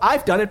 You know,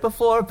 I've done it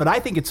before, but I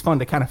think it's fun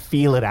to kind of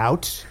feel it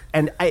out.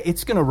 And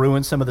it's going to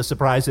ruin some of the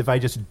surprise if I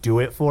just do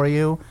it for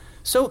you.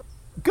 So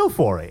go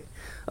for it.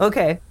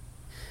 Okay.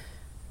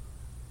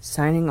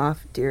 Signing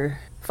off, dear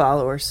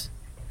followers,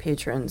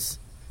 patrons,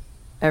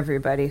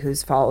 everybody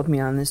who's followed me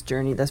on this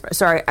journey thus far.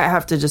 Sorry, I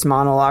have to just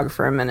monologue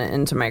for a minute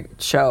into my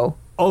show.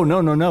 Oh,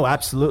 no,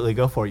 absolutely.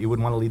 Go for it. You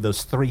wouldn't want to leave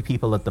those 3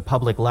 people at the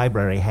public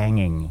library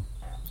hanging.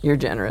 You're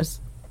generous.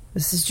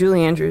 This is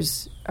Julie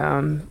Andrews,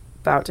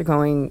 about to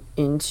going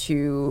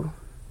into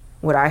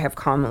what I have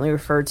commonly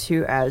referred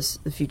to as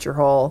the future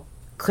hole.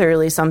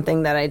 Clearly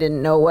something that I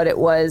didn't know what it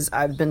was.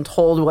 I've been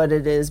told what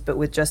it is, but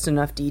with just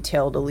enough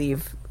detail to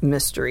leave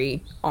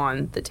mystery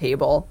on the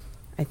table.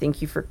 I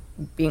thank you for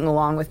being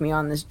along with me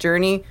on this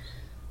journey.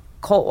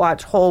 Cult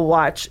Watch, Hole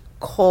Watch,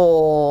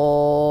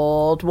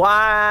 Cold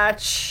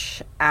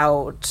Watch,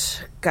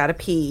 out. Gotta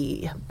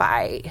pee.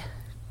 Bye.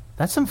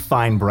 That's some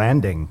fine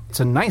branding. It's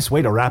a nice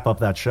way to wrap up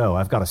that show,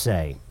 I've got to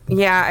say.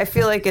 Yeah, I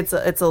feel like it's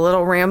a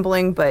little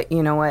rambling, but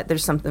you know what?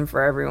 There's something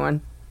for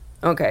everyone.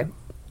 Okay.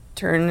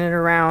 turn it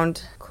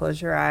around,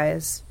 close your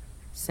eyes,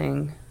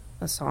 sing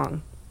a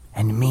song.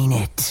 And mean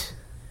it.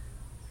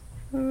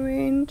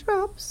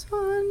 Raindrops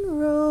on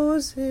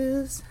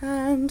roses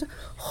and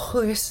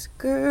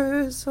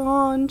whiskers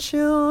on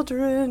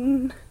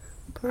children,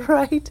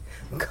 bright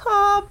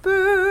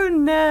copper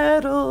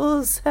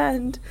nettles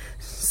and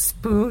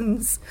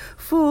spoons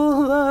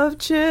full of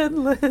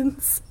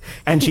chitlins.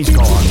 And she's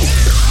gone.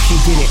 She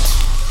did it.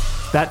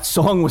 That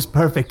song was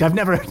perfect. I've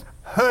never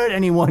heard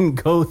anyone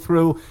go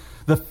through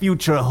the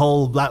future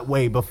hole that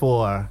way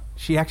before.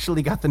 She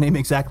actually got the name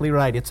exactly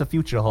right. It's a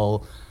future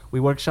hole. We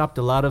workshopped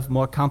a lot of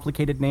more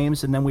complicated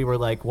names, and then we were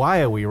like,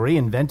 why are we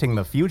reinventing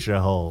the future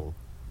hole?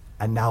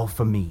 And now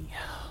for me.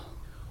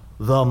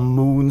 The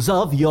moons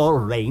of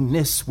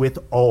Uranus with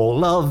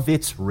all of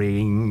its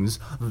rings.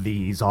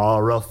 These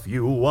are a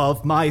few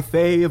of my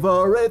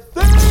favorite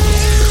things.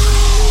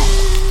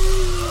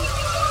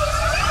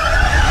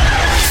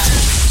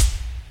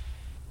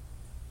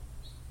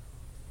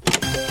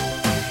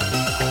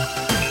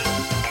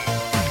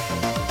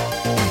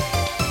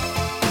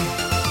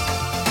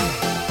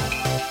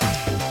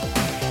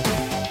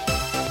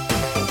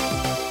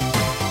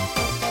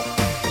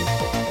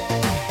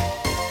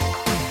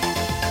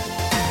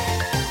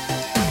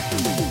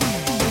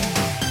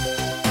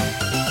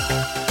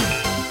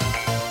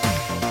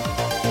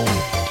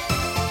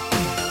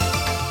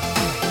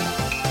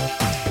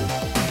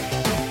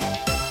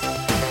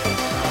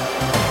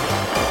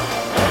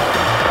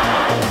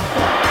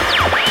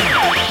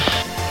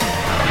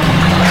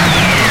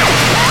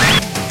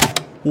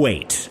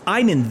 Wait,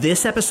 I'm in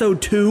this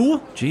episode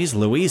too? Jeez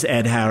Louise,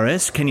 Ed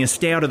Harris, can you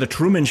stay out of the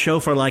Truman Show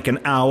for like an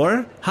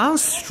hour? How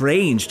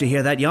strange to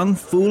hear that young,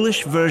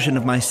 foolish version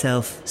of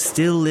myself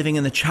still living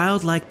in the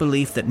childlike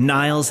belief that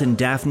Niles and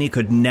Daphne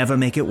could never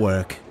make it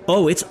work.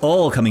 Oh, it's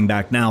all coming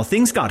back now.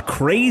 Things got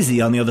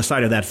crazy on the other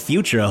side of that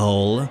future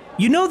hole.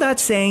 You know that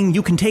saying,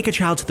 you can take a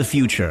child to the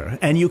future,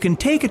 and you can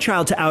take a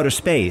child to outer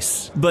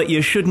space, but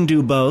you shouldn't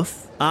do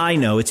both? I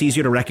know, it's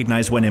easier to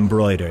recognize when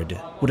embroidered.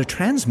 Would a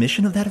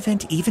transmission of that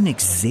event even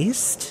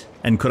exist?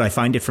 And could I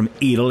find it from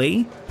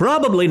Italy?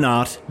 Probably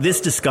not.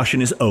 This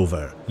discussion is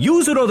over.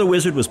 Usador the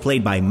Wizard was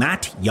played by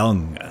Matt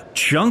Young.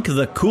 Chunk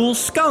the Cool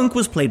Skunk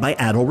was played by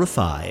Adol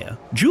Rafai.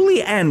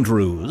 Julie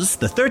Andrews,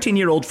 the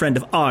 13-year-old friend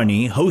of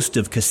Arnie, host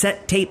of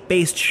cassette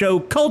tape-based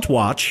show Cult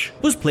Watch,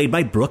 was played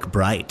by Brooke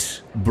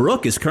Bright.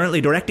 Brooke is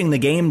currently directing the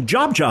game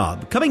Job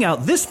Job, coming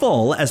out this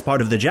fall as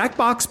part of the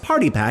Jackbox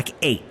Party Pack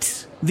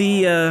 8.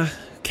 The,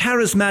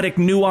 charismatic,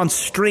 nuanced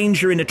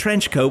stranger in a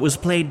trench coat was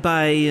played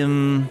by,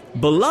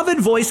 beloved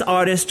voice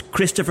artist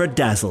Christopher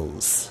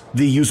Dazzles.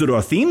 The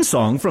Usador theme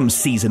song from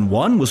Season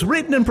 1 was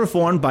written and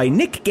performed by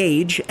Nick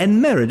Gage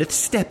and Meredith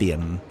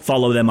Stepien.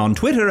 Follow them on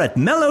Twitter at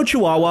Mellow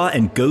Chihuahua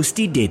and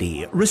Ghosty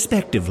Diddy,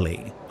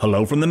 respectively.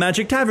 Hello from the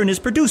Magic Tavern is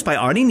produced by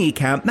Arnie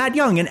Niekamp, Matt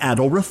Young, and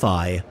Adol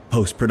Rafai.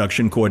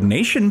 Post-production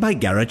coordination by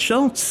Garrett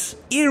Schultz.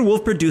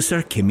 Earwolf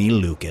producer Kimmy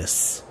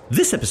Lucas.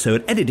 This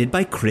episode edited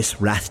by Chris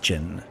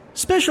Rathjen.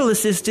 Special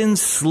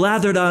assistance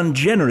slathered on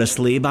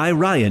generously by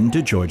Ryan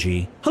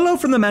DeGiorgi. Hello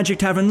from the Magic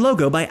Tavern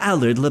logo by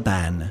Allard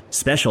Laban.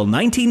 Special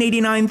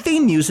 1989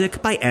 theme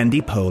music by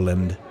Andy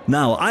Poland.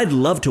 Now, I'd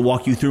love to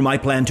walk you through my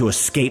plan to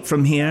escape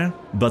from here,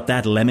 but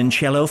that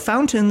limoncello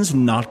fountain's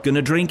not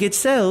gonna drink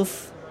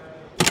itself.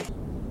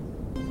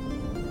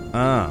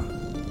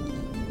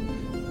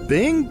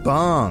 Bing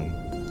bong.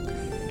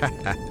 Ha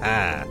ha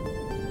ha.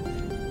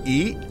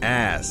 Eat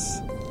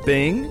ass.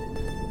 Bing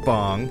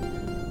bong.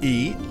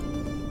 Eat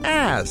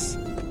ass.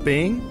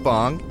 Bing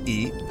bong.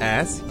 Eat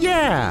ass.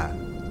 Yeah.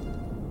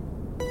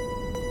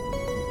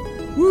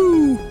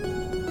 Woo.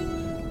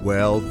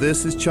 Well,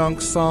 this is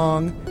Chunk's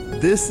song.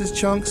 This is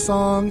Chunk's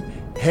song.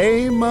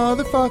 Hey,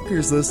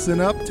 motherfuckers, listen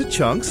up to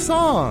Chunk's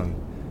song.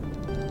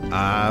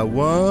 I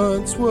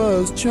once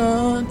was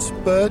Chunt,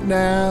 but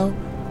now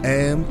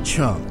am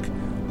Chunk.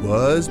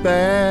 Was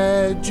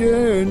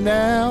Badger,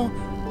 now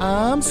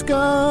I'm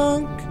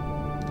Skunk.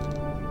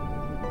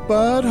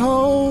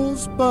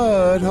 Buttholes,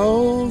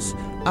 buttholes,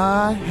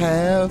 I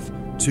have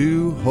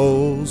two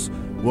holes.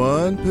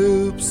 One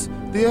poops,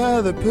 the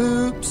other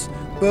poops,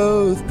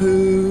 both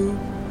poop.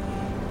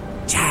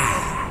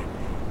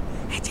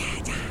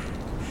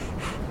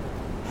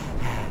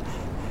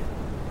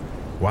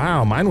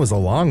 Wow, mine was a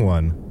long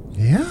one.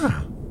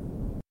 Yeah.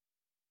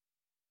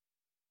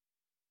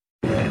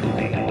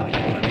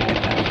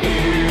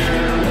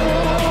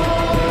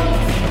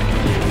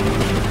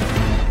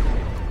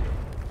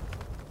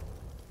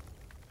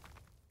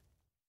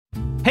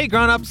 Hey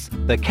grown-ups,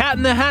 The Cat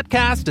in the Hat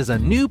Cast is a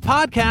new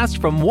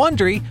podcast from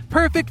Wondery,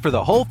 perfect for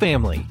the whole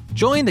family.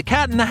 Join the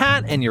Cat in the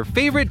Hat and your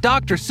favorite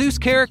Dr. Seuss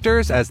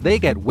characters as they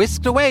get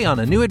whisked away on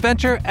a new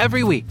adventure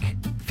every week.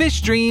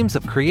 Fish dreams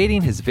of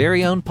creating his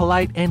very own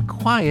polite and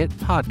quiet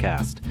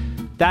podcast.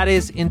 That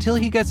is, until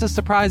he gets a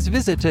surprise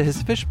visit to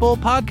his Fishbowl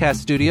podcast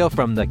studio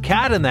from the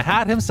Cat in the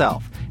Hat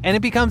himself, and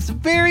it becomes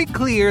very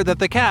clear that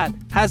the cat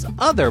has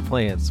other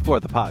plans for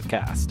the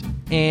podcast.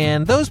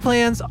 And those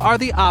plans are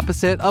the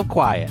opposite of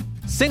quiet.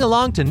 Sing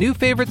along to new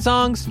favorite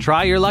songs,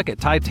 try your luck at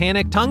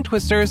Titanic tongue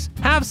twisters,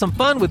 have some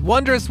fun with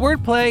wondrous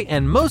wordplay,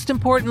 and most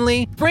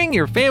importantly, bring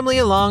your family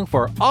along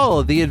for all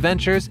of the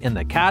adventures in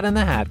the Cat in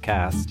the Hat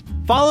Cast.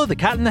 Follow the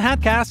Cat in the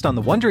Hat Cast on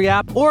the Wondery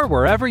app or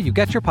wherever you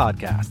get your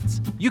podcasts.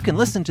 You can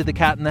listen to the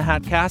Cat in the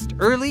Hat Cast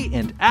early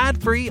and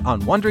ad-free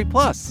on Wondery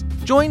Plus.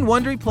 Join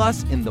Wondery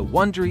Plus in the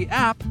Wondery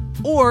app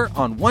or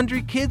on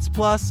Wondery Kids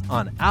Plus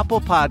on Apple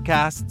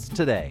Podcasts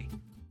today.